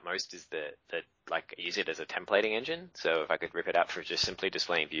rip out most is the use it as a templating engine. So if I could rip it out for just simply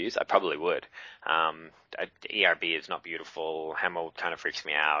displaying views, I probably would. ERB is not beautiful. Haml kind of freaks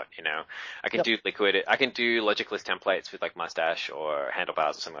me out. You know, I can do Liquid. I can do logicless templates with like Mustache or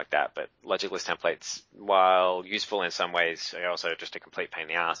Handlebars or something like that. But logicless templates, while useful in some ways, are also just a complete pain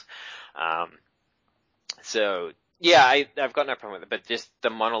in the ass. So yeah, I've got no problem with it, but just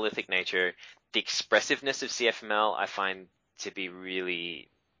the monolithic nature, the expressiveness of CFML, I find to be really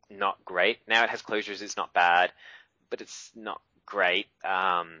not great. Now it has closures, it's not bad, but it's not great.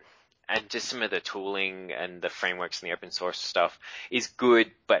 And just some of the tooling and the frameworks and the open source stuff is good,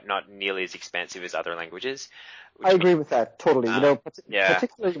 but not nearly as expansive as other languages. I agree with that totally.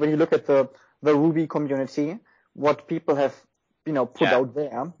 Particularly when you look at the Ruby community, what people have put out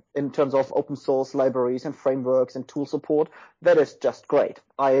there in terms of open source libraries and frameworks and tool support, that is just great.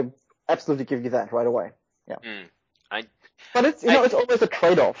 I absolutely give you that right away. Yeah. But it's it's always a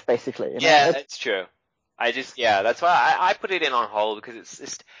trade-off, basically. Yeah, that's true. That's why I put it in on hold, because it's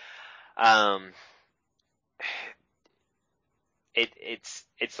just I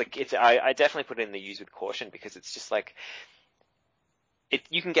definitely put it in the use with caution, because it's just like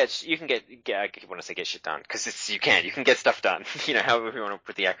you can get I want to say get shit done, because you can get stuff done, however you want to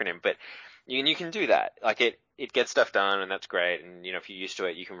put the acronym, but you can do that. Like it gets stuff done, and that's great, and if you're used to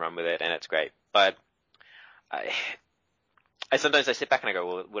it, you can run with it, and it's great. But I sometimes sit back and I go,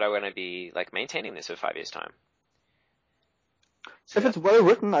 well, would I want to be like maintaining this for 5 years' time? If it's well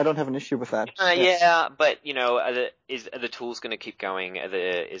written, I don't have an issue with that. Yeah, but are the tools going to keep going?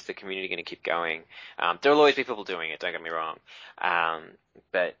 Is the community going to keep going? There will always be people doing it. Don't get me wrong.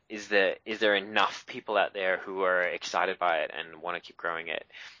 But is there enough people out there who are excited by it and want to keep growing it?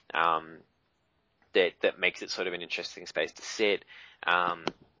 That makes it sort of an interesting space to sit.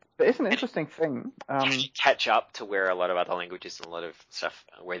 But it's an interesting thing. Catch up to where a lot of other languages and a lot of stuff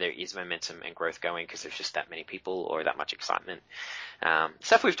where there is momentum and growth going, because there's just that many people or that much excitement.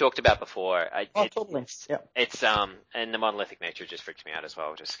 Stuff we've talked about before. Totally. Yeah. It's and the monolithic nature just freaks me out as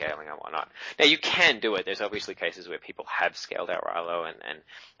well, just scaling and whatnot. Now you can do it. There's obviously cases where people have scaled out Rilo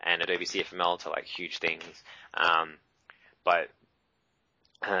and Adobe CFML to like huge things. But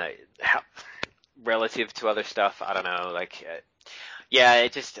relative to other stuff, I don't know.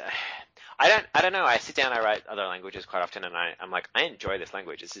 It just, I don't know. I sit down, I write other languages quite often, and I'm like, I enjoy this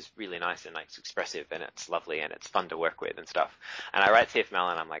language. This is really nice, and it's expressive, and it's lovely, and it's fun to work with and stuff. And I write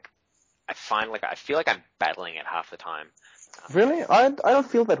CFML, and I'm like, I feel like I'm battling it half the time. Really? I don't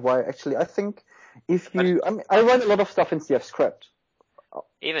feel that way, actually. I think I write a lot of stuff in CF Script.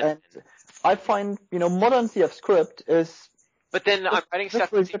 And I find, modern CF Script is... But then I'm writing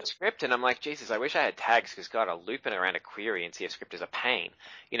stuff in CF Script, and I'm like, Jesus, I wish I had tags, because God, a looping around a query in CF Script is a pain.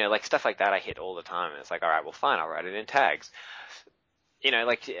 Like stuff like that I hit all the time, and it's like, all right, well, fine, I'll write it in tags.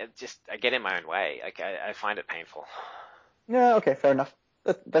 I get in my own way. I find it painful. Yeah, okay, fair enough.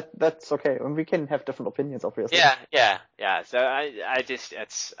 That's okay. And we can have different opinions, obviously. Yeah. So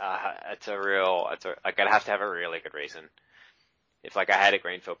it's I'd have to have a really good reason. If I had a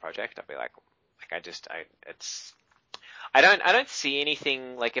greenfield project, I'd be like I don't see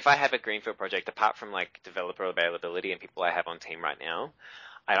anything, like if I have a greenfield project, apart from like developer availability and people I have on team right now,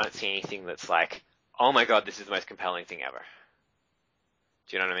 I don't see anything that's like, oh my God, this is the most compelling thing ever.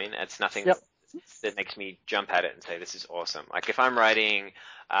 Do you know what I mean? It's nothing that makes me jump at it and say, this is awesome. Like if I'm writing,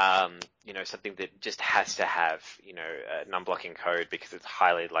 something that just has to have, non-blocking code because it's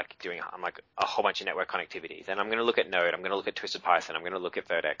highly like I'm like a whole bunch of network connectivity, then I'm going to look at Node, I'm going to look at Twisted Python, I'm going to look at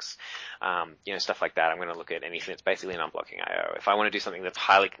Vertex, stuff like that. I'm going to look at anything that's basically non-blocking IO. If I want to do something that's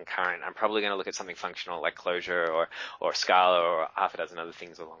highly concurrent, I'm probably going to look at something functional like Clojure or Scala or half a dozen other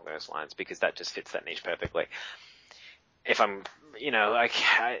things along those lines, because that just fits that niche perfectly. If I'm, if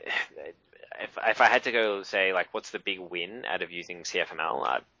I had to go say like, what's the big win out of using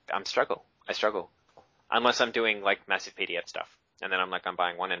CFML? I struggle. Unless I'm doing like massive PDF stuff. And then I'm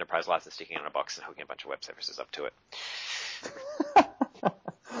buying one enterprise license, sticking it in a box and hooking a bunch of web services up to it.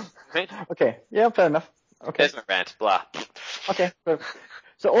 Right? Okay. Yeah, fair enough. Okay. There's my rant. Blah. Okay.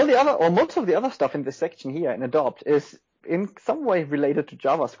 So all the other, or most of the other stuff in this section here in adopt is in some way related to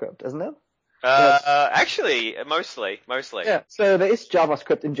JavaScript, isn't it? Actually, mostly. Yeah. So there is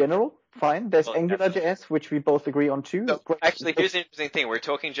JavaScript in general. Fine. There's Well, AngularJS, which we both agree on too. So, actually, here's an interesting thing. We're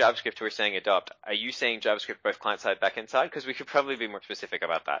talking JavaScript, we're saying adopt. Are you saying JavaScript both client-side, back-end-side? Because we could probably be more specific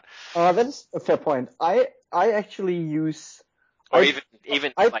about that. That is a fair point. I actually use... Or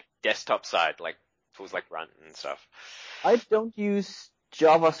even like desktop side, like tools like Run and stuff. I don't use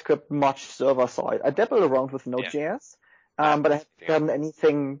JavaScript much server side. I dabble around with Node.js, but I haven't done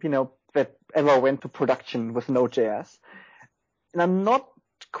anything, that ever went to production with Node.js. And I'm not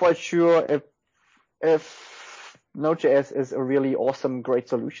quite sure if Node.js is a really awesome, great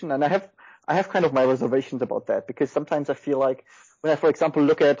solution. And I have kind of my reservations about that, because sometimes I feel like when I, for example,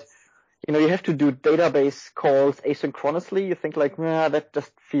 look at, you have to do database calls asynchronously, you think like, that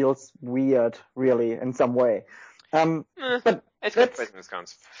just feels weird, really, in some way. But it's got pros and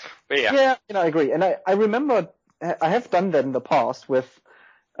cons. But yeah. Yeah, I agree. And I remember I have done that in the past with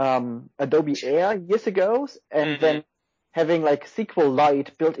Adobe Air years ago, and then having like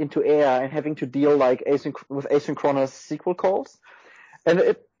SQLite built into Air and having to deal like with asynchronous SQL calls. And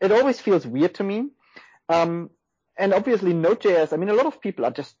it always feels weird to me. And obviously Node.js, a lot of people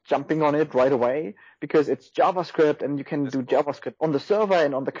are just jumping on it right away because it's JavaScript and you can do JavaScript on the server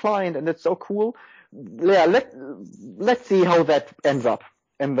and on the client, and it's so cool. Yeah, let's see how that ends up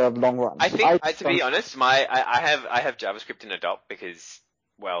in the long run. I think, to be honest, I have JavaScript in adopt because,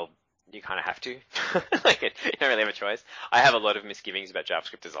 well, you kind of have to. Like, you don't really have a choice. I have a lot of misgivings about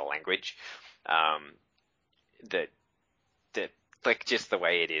JavaScript as a language. That like just the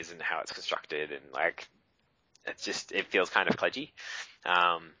way it is and how it's constructed, and like it feels kind of kludgy.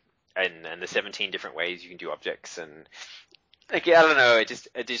 And the 17 different ways you can do objects, and like, yeah, I don't know.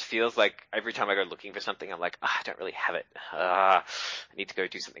 It just feels like every time I go looking for something, I'm like, I don't really have it. I need to go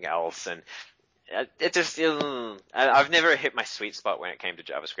do something else. And it just, I've never hit my sweet spot when it came to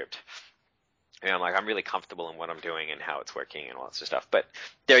JavaScript. And I'm like, I'm really comfortable in what I'm doing and how it's working and all that sort of stuff. But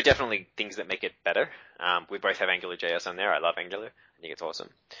there are definitely things that make it better. We both have AngularJS on there. I love Angular. I think it's awesome.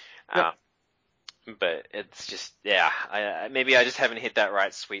 Yep. But it's just, maybe I just haven't hit that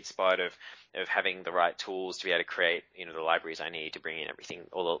right sweet spot of having the right tools to be able to create, the libraries I need to bring in everything,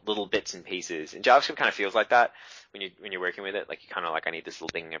 all the little bits and pieces. And JavaScript kind of feels like that when you're working with it. Like, you kind of like, I need this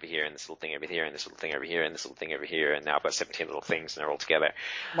little thing over here and this little thing over here and this little thing over here and this little thing over here. And now I've got 17 little things and they're all together.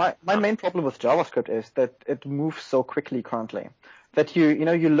 My main problem with JavaScript is that it moves so quickly currently that you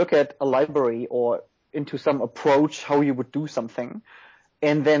look at a library or into some approach, how you would do something.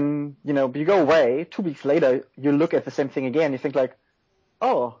 And then, you go away, 2 weeks later, you look at the same thing again, you think like,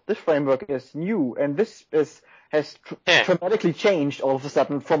 oh, this framework is new, and this has dramatically changed all of a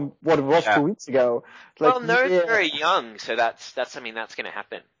sudden from what it was 2 weeks ago. Like, well, Node's very young, so that's going to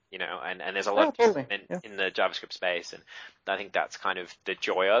happen, and there's a lot in the JavaScript space, and I think that's kind of the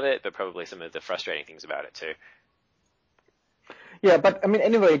joy of it, but probably some of the frustrating things about it too. Yeah, but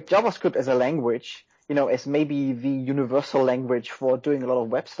anyway, JavaScript as a language, as maybe the universal language for doing a lot of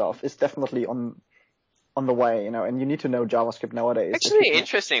web stuff, is definitely on the way, and you need to know JavaScript nowadays. Actually,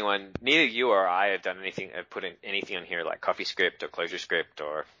 interesting one. Neither you or I have done anything, put in anything on here like CoffeeScript or ClojureScript,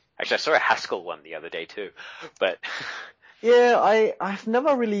 or actually I saw a Haskell one the other day too, but. Yeah, I've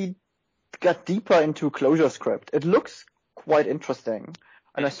never really got deeper into ClojureScript. It looks quite interesting,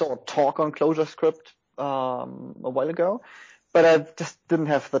 and I saw a talk on ClojureScript a while ago. But I just didn't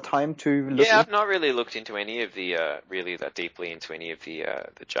have the time to look. Yeah, I've not really looked into any of the really that deeply into any of the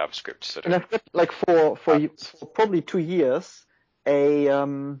JavaScript sort of. And I've got like for probably 2 years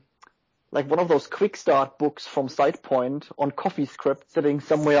like one of those quick start books from SidePoint on CoffeeScript sitting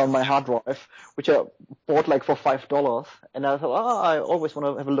somewhere on my hard drive, which I bought like for $5, and I thought, I always want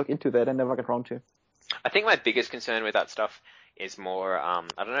to have a look into that, and never got around to. I think my biggest concern with that stuff is more I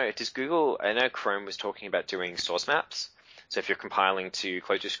don't know. Does Google? I know Chrome was talking about doing source maps. So if you're compiling to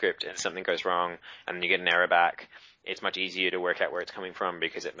ClojureScript and something goes wrong and you get an error back, it's much easier to work out where it's coming from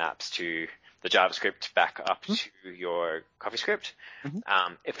because it maps to the JavaScript back up to your CoffeeScript.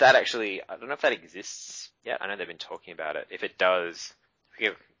 If that actually, I don't know if that exists yet. I know they've been talking about it. If it does,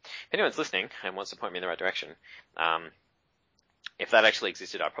 if anyone's listening and wants to point me in the right direction, if that actually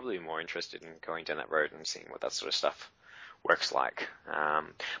existed, I'd probably be more interested in going down that road and seeing what that sort of stuff works like.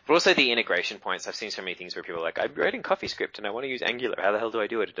 But also the integration points. I've seen so many things where people are like, I'm writing CoffeeScript and I want to use Angular. How the hell do I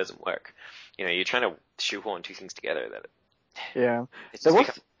do it? It doesn't work. You're trying to shoehorn two things together that it's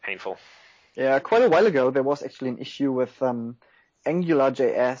just painful. Yeah, quite a while ago there was actually an issue with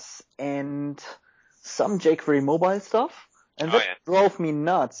AngularJS and some jQuery mobile stuff. And that drove me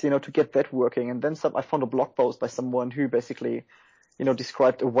nuts, to get that working. And then I found a blog post by someone who basically,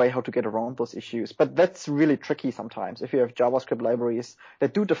 described a way how to get around those issues. But that's really tricky sometimes. If you have JavaScript libraries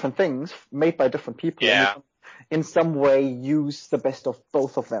that do different things made by different people, and you can in some way use the best of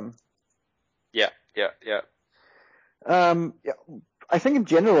both of them. Yeah. I think in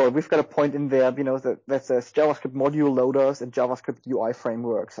general, we've got a point in there, that says JavaScript module loaders and JavaScript UI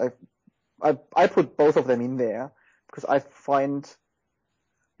frameworks. I put both of them in there because I find,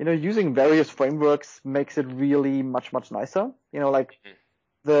 using various frameworks makes it really much, much nicer. Like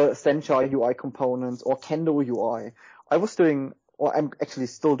the Sencha UI components or Kendo UI. I'm actually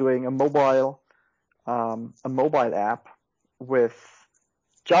still doing a mobile app with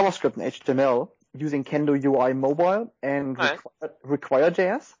JavaScript and HTML using Kendo UI mobile and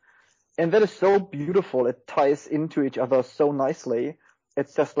Require.js. And that is so beautiful. It ties into each other so nicely.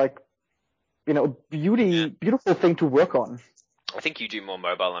 It's just like, beautiful thing to work on. I think you do more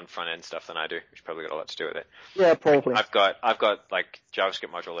mobile and front end stuff than I do, which probably got a lot to do with it. Yeah, probably. I've got like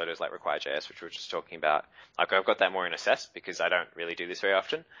JavaScript module loaders like Require.js, which we were just talking about. Like I've got that more in Assess because I don't really do this very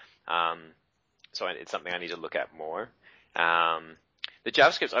often. So it's something I need to look at more. The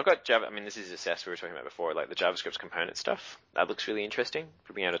JavaScript, I've got Java. I mean, this is Assess we were talking about before, like the JavaScript component stuff. That looks really interesting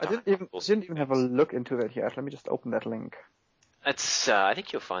for being able to. I didn't even have a look into that yet. Let me just open that link. It's. I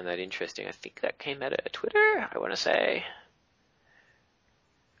think you'll find that interesting. I think that came out of Twitter. I want to say.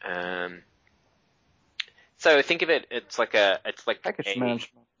 So think of it. It's like package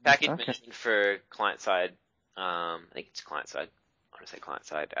management. Management for client side. I think it's client side. I want to say client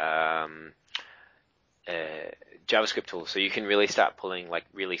side. JavaScript tool, so you can really start pulling like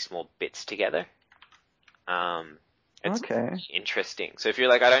really small bits together. It's interesting. So if you're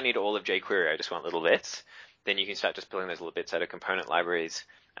like, I don't need all of jQuery, I just want little bits, then you can start just pulling those little bits out of component libraries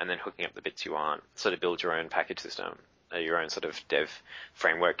and then hooking up the bits you want, sort of build your own package system, your own sort of dev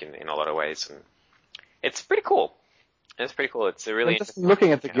framework in a lot of ways. And it's pretty cool. It's pretty cool. It's a really just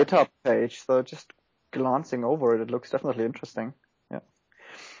looking at the GitHub page, so just glancing over it, it looks definitely interesting.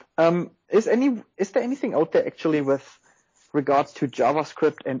 Is there anything out there actually with regards to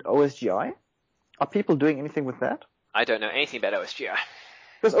JavaScript and OSGI? Are people doing anything with that? I don't know anything about OSGI.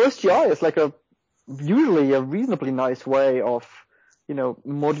 Because OSGI is like usually a reasonably nice way of,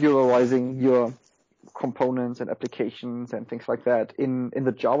 modularizing your components and applications and things like that in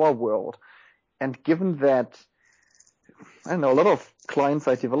the Java world. And given that, I don't know, a lot of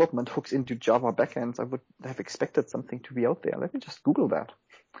client-side development hooks into Java backends, I would have expected something to be out there. Let me just Google that.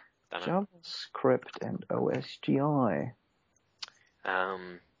 JavaScript and OSGI.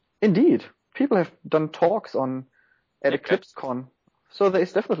 Indeed. People have done talks at EclipseCon. So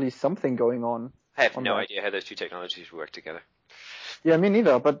there's definitely something going on. I have no idea how those two technologies work together. Yeah, me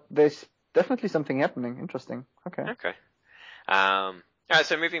neither, but there's definitely something happening. Interesting. Okay. All right,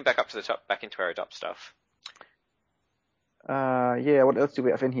 so moving back up to the top, back into our adopt stuff. What else do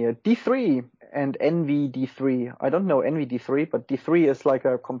we have in here? D3 and NVD3. I don't know NVD3, but D3 is like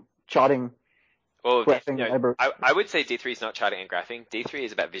a charting graphing library. I would say D3 is not charting and graphing. D3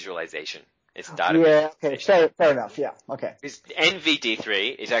 is about visualization. It's data. Yeah, okay, fair enough. Yeah, okay.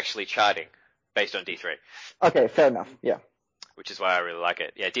 NVD3 is actually charting based on D3. Okay, fair enough. Yeah. Which is why I really like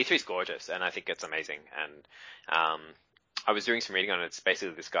it. Yeah, D3 is gorgeous, and I think it's amazing. And I was doing some reading on it. It's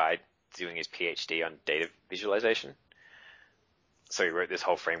basically this guy doing his PhD on data visualization. So he wrote this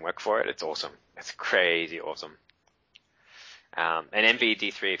whole framework for it. It's awesome. It's crazy awesome. And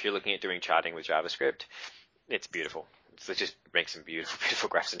NVD3, if you're looking at doing charting with JavaScript, it's beautiful. So it just makes some beautiful, beautiful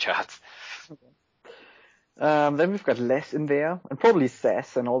graphs and charts. Okay. Then we've got Less in there, and probably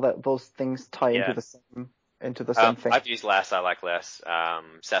Sass and all that. Those things tie into the same thing. I've used Less. I like Less.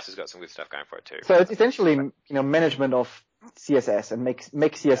 Sass has got some good stuff going for it too. So it's essentially, management of CSS and make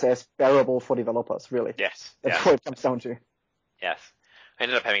CSS bearable for developers. Really. Yes. That's what it comes down to. Yes. I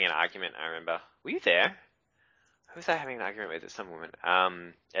ended up having an argument. I remember. Were you there? Who was I having an argument with? Some woman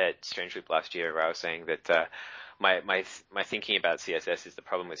at Strange Loop last year, where I was saying that my thinking about CSS is the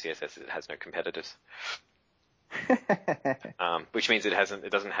problem with CSS is it has no competitors. Which means it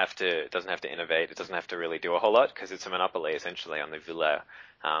doesn't have to innovate. It doesn't have to really do a whole lot because it's a monopoly essentially on the view layer.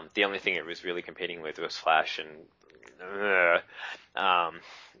 The only thing it was really competing with was Flash and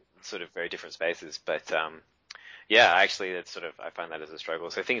sort of very different spaces. But yeah, actually, that's I find that as a struggle.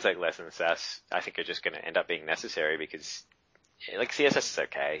 So things like Less and Sass, I think, are just going to end up being necessary because, like, CSS is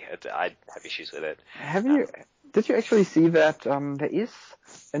okay. I have issues with it. Did you actually see that there is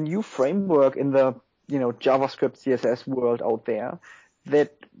a new framework in the JavaScript CSS world out there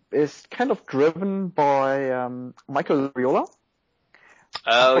that is kind of driven by Michael Riola?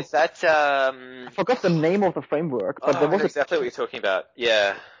 Oh, is that I forgot the name of the framework, but there I was know exactly what you're talking about.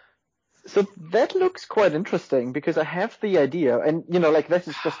 Yeah. So that looks quite interesting because I have the idea, and like this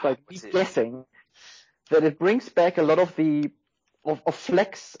is just like me guessing, that it brings back a lot of the of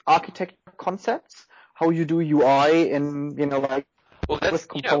Flex architecture concepts, how you do UI and like with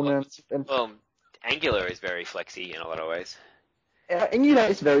components and Angular is very flexy in a lot of ways. Angular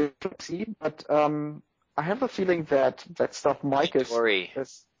is very flexy, but I have a feeling that stuff Mike is.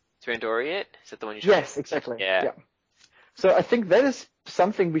 Randori it? Is that the one you? Yes, exactly. Yeah. So I think that is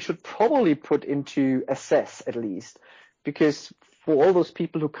something we should probably put into Assess at least, because for all those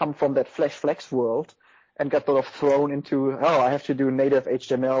people who come from that Flex world and got sort of thrown into, I have to do native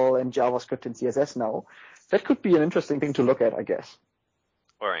HTML and JavaScript and CSS now, that could be an interesting thing to look at, I guess.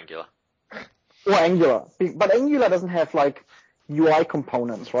 Or Angular. But Angular doesn't have like UI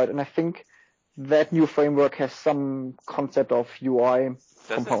components, right? And I think that new framework has some concept of UI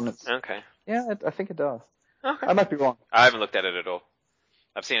components. Okay. Yeah, I think it does. Okay. I might be wrong. I haven't looked at it at all.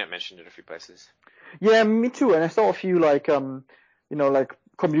 I've seen it mentioned in a few places. Yeah, me too. And I saw a few like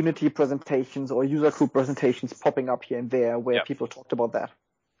community presentations or user group presentations popping up here and there where people talked about that.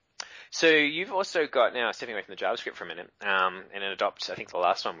 So you've also got, now stepping away from the JavaScript for a minute, and in Adopt, I think the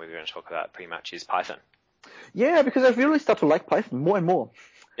last one we were going to talk about pretty much is Python. Yeah, because I've really started to like Python more and more.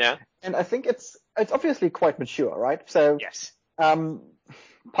 Yeah. And I think it's obviously quite mature, right? So yes.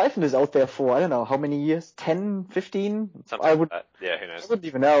 Python is out there for, I don't know, how many years? 10, 15? Something like that. Yeah, who knows? I wouldn't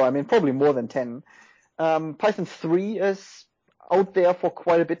even know. I mean, probably more than 10. Python 3 is out there for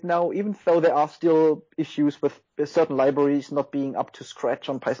quite a bit now, even though there are still issues with certain libraries not being up to scratch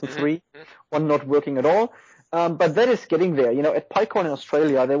on Python 3, or not working at all. But that is getting there. At PyCon in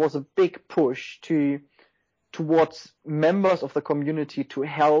Australia, there was a big push towards members of the community to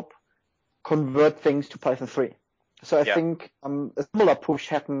help convert things to Python 3. So I think a similar push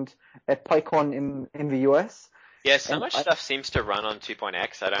happened at PyCon in the US. Yeah, so much stuff seems to run on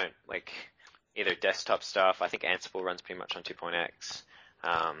 2.x. I don't like either desktop stuff. I think Ansible runs pretty much on 2.x.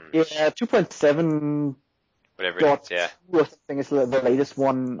 2.7 whatever it is, yeah. Or something is the latest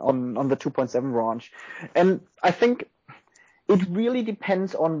one on the 2.7 branch. And I think it really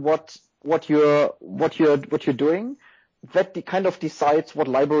depends on what you're doing. That kind of decides what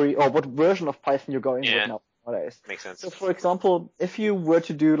library or what version of Python you're going with nowadays. Makes sense. So for example, if you were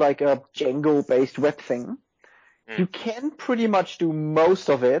to do like a Django-based web thing, you can pretty much do most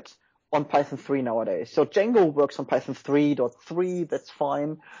of it on Python 3 nowadays. So Django works on Python 3.3, that's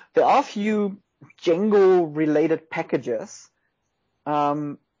fine. There are a few Django-related packages,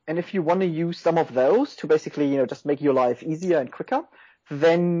 and if you want to use some of those to basically, just make your life easier and quicker,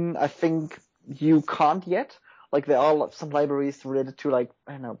 then I think you can't yet. Like there are some libraries related to like,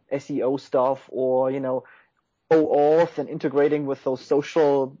 I don't know, SEO stuff or, OAuth and integrating with those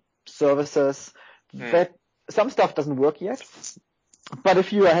social services. That some stuff doesn't work yet. But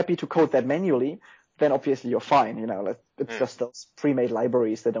if you are happy to code that manually, then obviously you're fine. It's just those pre-made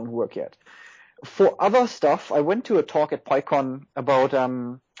libraries that don't work yet. For other stuff, I went to a talk at PyCon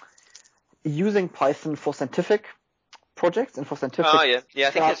about using Python for scientific projects and for scientific. Oh yeah.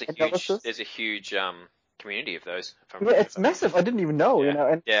 I think there's a huge community of those. It's massive. I didn't even know.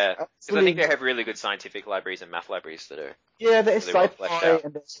 And because I think they have really good scientific libraries and math libraries that are. Yeah, there's SciPy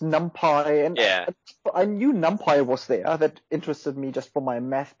and there's NumPy, and I knew NumPy was there. That interested me just from my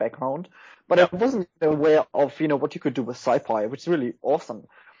math background, but I wasn't aware of what you could do with SciPy, which is really awesome.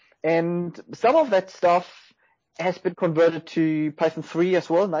 And some of that stuff has been converted to Python 3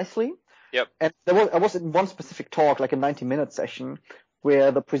 as well, nicely. Yep. And I was in one specific talk, like a 90-minute session,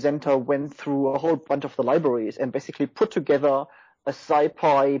 where the presenter went through a whole bunch of the libraries and basically put together a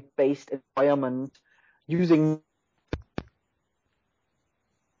SciPy-based environment using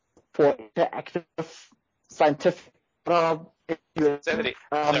for interactive scientific. Say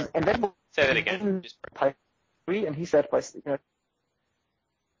that again. Python 3, and he said,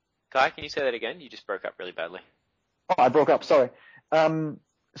 Kai, can you say that again? You just broke up really badly. Oh, I broke up. Sorry.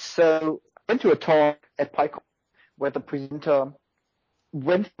 So I went to a talk at PyCon where the presenter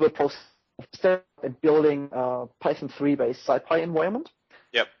went through the process of building a Python 3-based SciPy environment.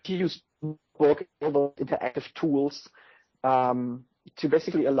 Yep. He used all those interactive tools to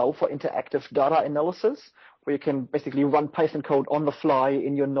basically allow for interactive data analysis, where you can basically run Python code on the fly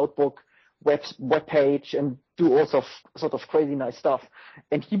in your notebook, web page, and do all sort of crazy nice stuff.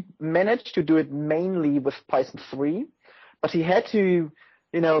 And he managed to do it mainly with Python 3, but he had to,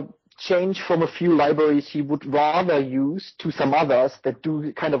 change from a few libraries he would rather use to some others that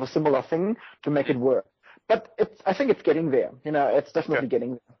do kind of a similar thing to make it work. But I think it's getting there. It's definitely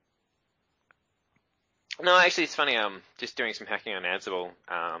getting there. No, actually, it's funny. Just doing some hacking on Ansible.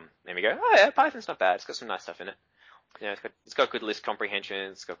 There we go. Oh yeah, Python's not bad. It's got some nice stuff in it. Yeah, it's got good list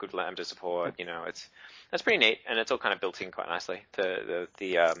comprehension. It's got good Lambda support. That's pretty neat, and it's all kind of built in quite nicely. The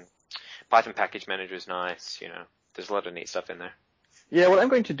Python package manager is nice. There's a lot of neat stuff in there. Yeah, what I'm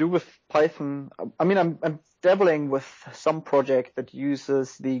going to do with Python, I mean, I'm dabbling with some project that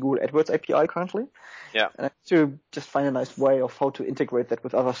uses the Google AdWords API currently. Yeah. And I have to just find a nice way of how to integrate that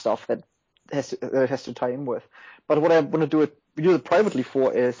with other stuff that has to tie in with. But what I want to use it privately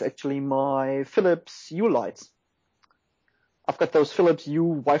for is actually my Philips Hue lights. I've got those Philips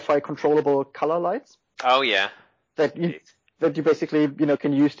Hue Wi-Fi controllable color lights. Oh yeah. That you basically,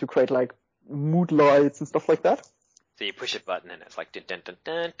 can use to create like mood lights and stuff like that. So you push a button and it's like dun dun dun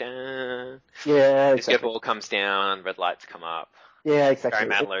dun dun. Yeah, exactly. Disco ball comes down, red lights come up. Yeah, exactly.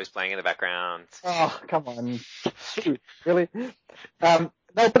 Barry Manilow's playing in the background. Oh, come on. Really? No,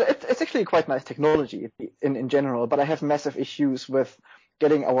 but it's actually quite nice technology in general, but I have massive issues with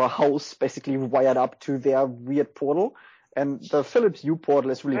getting our house basically wired up to their weird portal. And the Philips Hue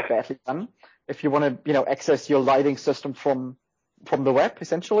portal is really badly done if you want to, access your lighting system from the web,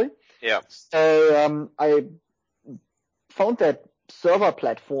 essentially. Yeah. So I found that server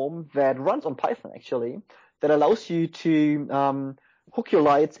platform that runs on Python, actually, that allows you to hook your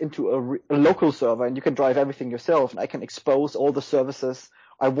lights into a local server, and you can drive everything yourself, and I can expose all the services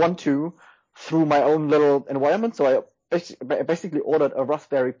I want to through my own little environment. So I basically ordered a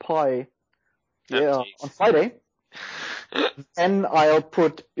Raspberry Pi on Friday. And I'll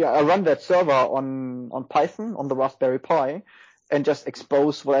run that server on Python on the Raspberry Pi and just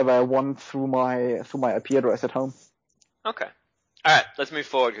expose whatever I want through my IP address at home. Okay. All right, let's move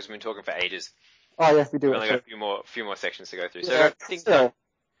forward because we've been talking for ages. Oh yes, we do. We've only got a few more sections to go through. Yeah, So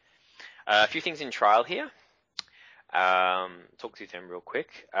a few things in trial here. Talk through them real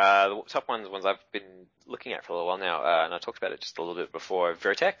quick. The top ones I've been looking at for a little while now, and I talked about it just a little bit before.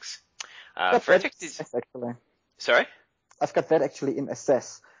 Vertex. Vertex is actually. Sorry? I've got that actually in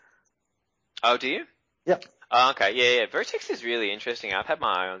Assess. Oh, do you? Yep. Okay, yeah. Vertex is really interesting. I've had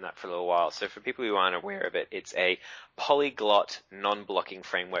my eye on that for a little while. So for people who aren't aware of it, it's a polyglot non-blocking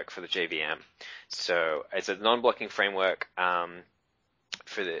framework for the JVM. So it's a non-blocking framework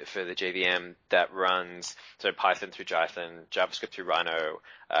for the JVM that runs Python through Jython, JavaScript through Rhino,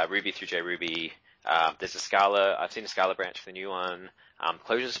 Ruby through JRuby. There's a Scala. I've seen a Scala branch for the new one.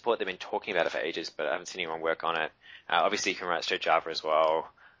 Closure support, they've been talking about it for ages, but I haven't seen anyone work on it. Obviously, you can write straight Java as well.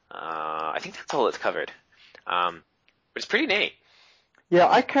 I think that's all it's covered. But it's pretty neat. Yeah,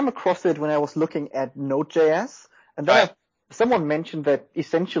 I came across it when I was looking at Node.js, and then someone mentioned that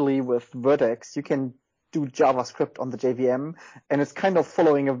essentially with Vertex, you can do JavaScript on the JVM, and it's kind of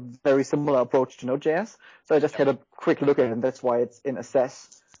following a very similar approach to Node.js. So I just had a quick look at it, and that's why it's in Assess.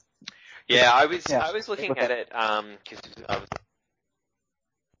 Yeah, I was looking at it because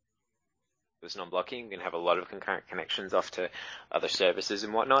it was non-blocking. You can have a lot of concurrent connections off to other services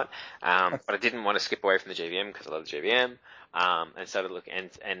and whatnot. But I didn't want to skip away from the JVM because I love the JVM. And started looking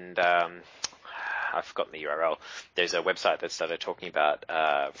and I've forgotten the URL. There's a website that started talking about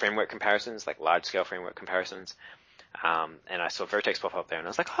framework comparisons, like large-scale framework comparisons. And I saw Vertex pop up there, and I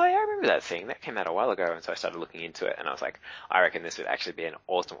was like, oh yeah, I remember that thing. That came out a while ago. And so I started looking into it, and I was like, I reckon this would actually be an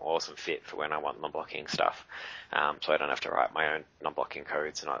awesome fit for when I want non-blocking stuff. So I don't have to write my own non-blocking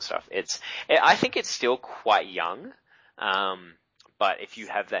codes and all that stuff. I think it's still quite young. But if you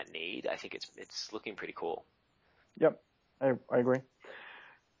have that need, I think it's looking pretty cool. Yep, I agree.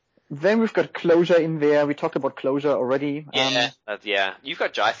 Then we've got Closure in there. We talked about Closure already. Yeah. You've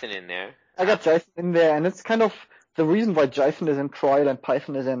got Jython in there. I got Jython in there, and it's kind of the reason why Jython is in trial and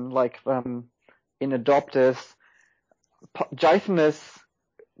Python is in adopt is Jython is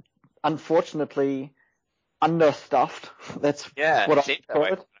unfortunately understuffed. That's what I call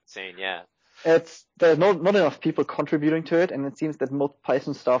it. There's not enough people contributing to it, and it seems that most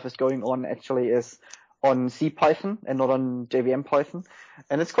Python stuff is going on actually is on CPython and not on JVM Python.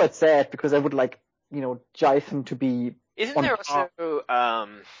 And it's quite sad because I would like, Jython to be. Isn't there also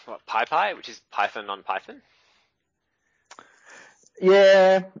PyPy, which is Python on Python?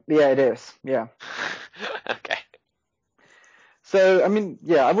 Yeah, it is. Yeah. Okay. So, I mean,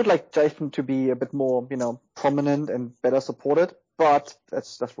 yeah, I would like Jython to be a bit more, prominent and better supported, but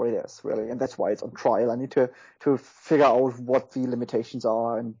that's what it is, really. And that's why it's on trial. I need to figure out what the limitations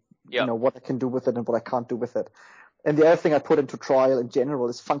are and, what I can do with it and what I can't do with it. And the other thing I put into trial in general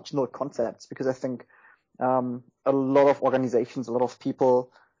is functional concepts, because I think a lot of organizations, a lot of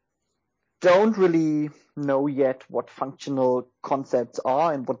people don't really know yet what functional concepts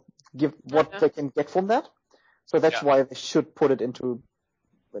are and what they can get from that. So that's why they should put it into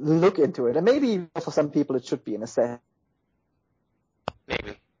look into it. And maybe for some people it should be an assessment.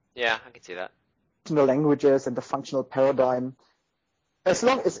 Maybe. Yeah, I can see that. The languages and the functional paradigm. As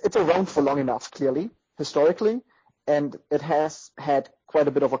long as it's around for long enough, clearly, historically, and it has had quite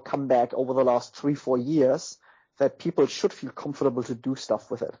a bit of a comeback over the last 3-4 years, that people should feel comfortable to do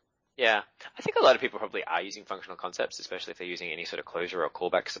stuff with it. Yeah. I think a lot of people probably are using functional concepts, especially if they're using any sort of closure or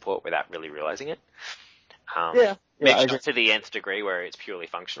callback support without really realizing it. Maybe not to the nth degree where it's purely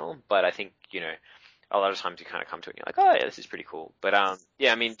functional, but I think, a lot of times you kind of come to it and you're like, oh yeah, this is pretty cool. But, I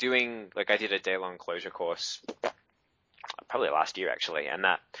mean, I did a day-long closure course probably last year actually, and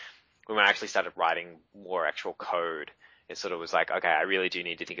that when I actually started writing more actual code, it sort of was like, okay, I really do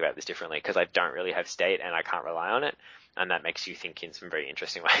need to think about this differently because I don't really have state and I can't rely on it. And that makes you think in some very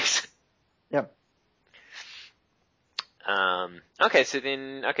interesting ways. Yep.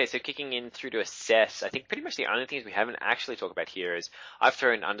 So kicking in through to assess, I think pretty much the only things we haven't actually talked about here is I've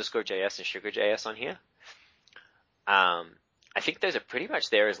thrown _JS and sugar.js on here. I think those are pretty much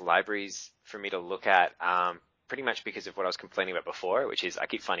there as libraries for me to look at, pretty much because of what I was complaining about before, which is I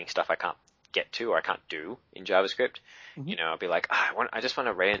keep finding stuff I can't get to or I can't do in JavaScript. Mm-hmm. I'll be like, I just want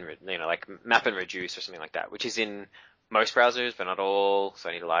to like map and reduce or something like that, which is in most browsers, but not all. So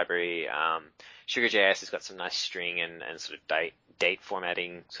I need a library. Sugar.js has got some nice string and sort of date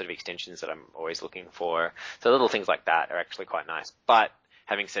formatting sort of extensions that I'm always looking for. So little things like that are actually quite nice. But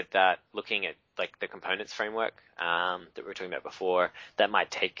having said that, looking at like the components framework that we were talking about before, that might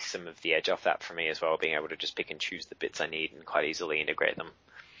take some of the edge off that for me as well, being able to just pick and choose the bits I need and quite easily integrate them.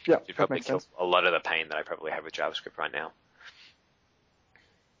 Yeah, it probably kills a lot of the pain that I probably have with JavaScript right now.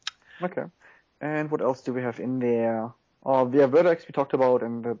 Okay. And what else do we have in there? The Vertex we talked about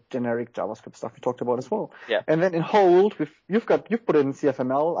and the generic JavaScript stuff we talked about as well. Yeah. And then in Hold, you've put it in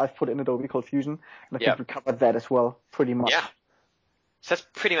CFML, I've put it in Adobe ColdFusion, and I think we covered that as well, pretty much. Yeah. So that's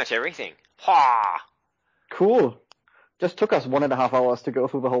pretty much everything. Ha! Cool. Just took us 1.5 hours to go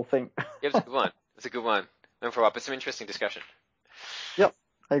through the whole thing. Yeah, it's a good one. It's a good one. And for a while, but some interesting discussion. Yep,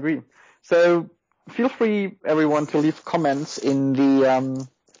 I agree. So feel free, everyone, to leave comments in the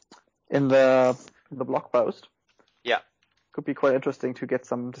blog post. Yeah. Could be quite interesting to get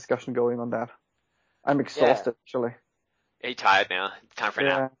some discussion going on that. I'm exhausted, actually. Are you tired now? Time for a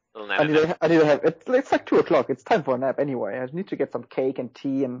nap. Little nap. I need to have it's like 2:00. It's time for a nap anyway. I need to get some cake and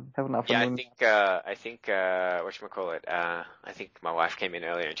tea and have an afternoon. Yeah, I think whatchamacallit, I think my wife came in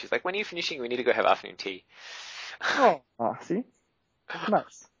earlier and she's like, when are you finishing? We need to go have afternoon tea. See?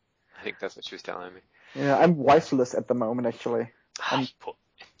 Nice. I think that's what she was telling me. Yeah, I'm wifeless at the moment, actually.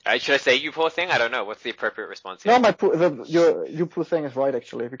 Should I say you poor thing? I don't know. What's the appropriate response here? No, your poor thing is right,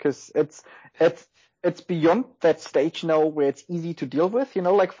 actually, because it's beyond that stage now where it's easy to deal with,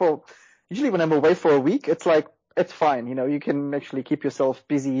 like usually when I'm away for a week, it's like, it's fine, you can actually keep yourself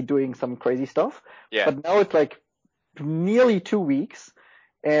busy doing some crazy stuff. Yeah. But now it's like nearly 2 weeks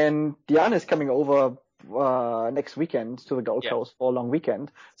and Diana is coming over, next weekend to the Gold Coast for a long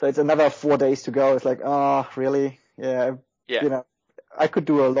weekend. So it's another 4 days to go. It's like, really? Yeah. I could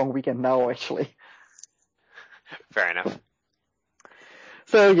do a long weekend now, actually. Fair enough.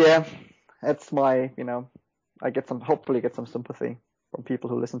 So yeah. That's my, I hopefully get some sympathy from people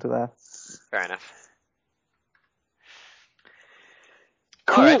who listen to that. Fair enough.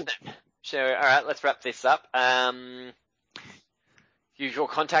 Cool. All right, let's wrap this up. Usual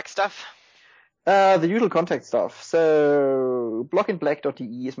contact stuff? The usual contact stuff. So,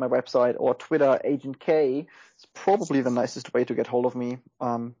 bloginblack.de is my website, or Twitter, Agent K is probably the nicest way to get hold of me.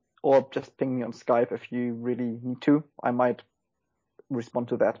 Or just ping me on Skype if you really need to. I might respond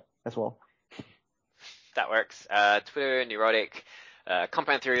to that as well. That works. Twitter, Neurotic,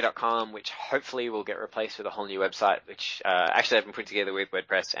 compoundtheory.com, which hopefully will get replaced with a whole new website, which actually I've been putting together with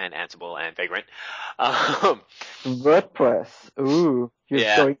WordPress and Ansible and Vagrant. WordPress. Ooh,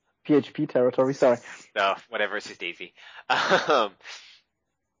 you're going PHP territory. Sorry. No, whatever. It's just easy. Yeah,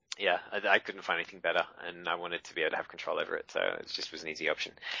 I couldn't find anything better, and I wanted to be able to have control over it, so it just was an easy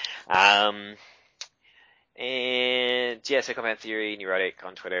option. And yeah, so Compound Theory, Neurotic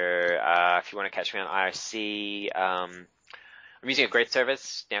on Twitter. If you want to catch me on IRC, I'm using a great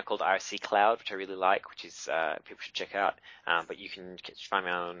service now called IRC Cloud, which I really like, which is people should check out. But you can find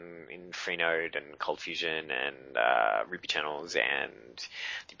me in Freenode and ColdFusion and Ruby channels, and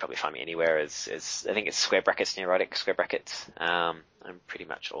you probably find me anywhere as I think it's square brackets Neurotic, square brackets. I'm pretty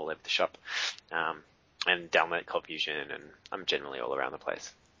much all over the shop, and download ColdFusion, and I'm generally all around the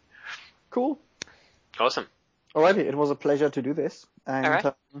place. Cool. Awesome. Alrighty, it was a pleasure to do this. And all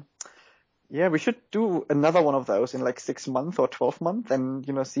right. Yeah, we should do another one of those in like 6 months or 12 months and,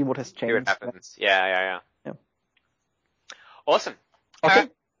 see what has changed. See what happens. Yeah. Awesome. Okay.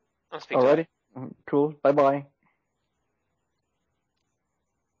 I'll speak to you. Alrighty. Cool. Bye bye.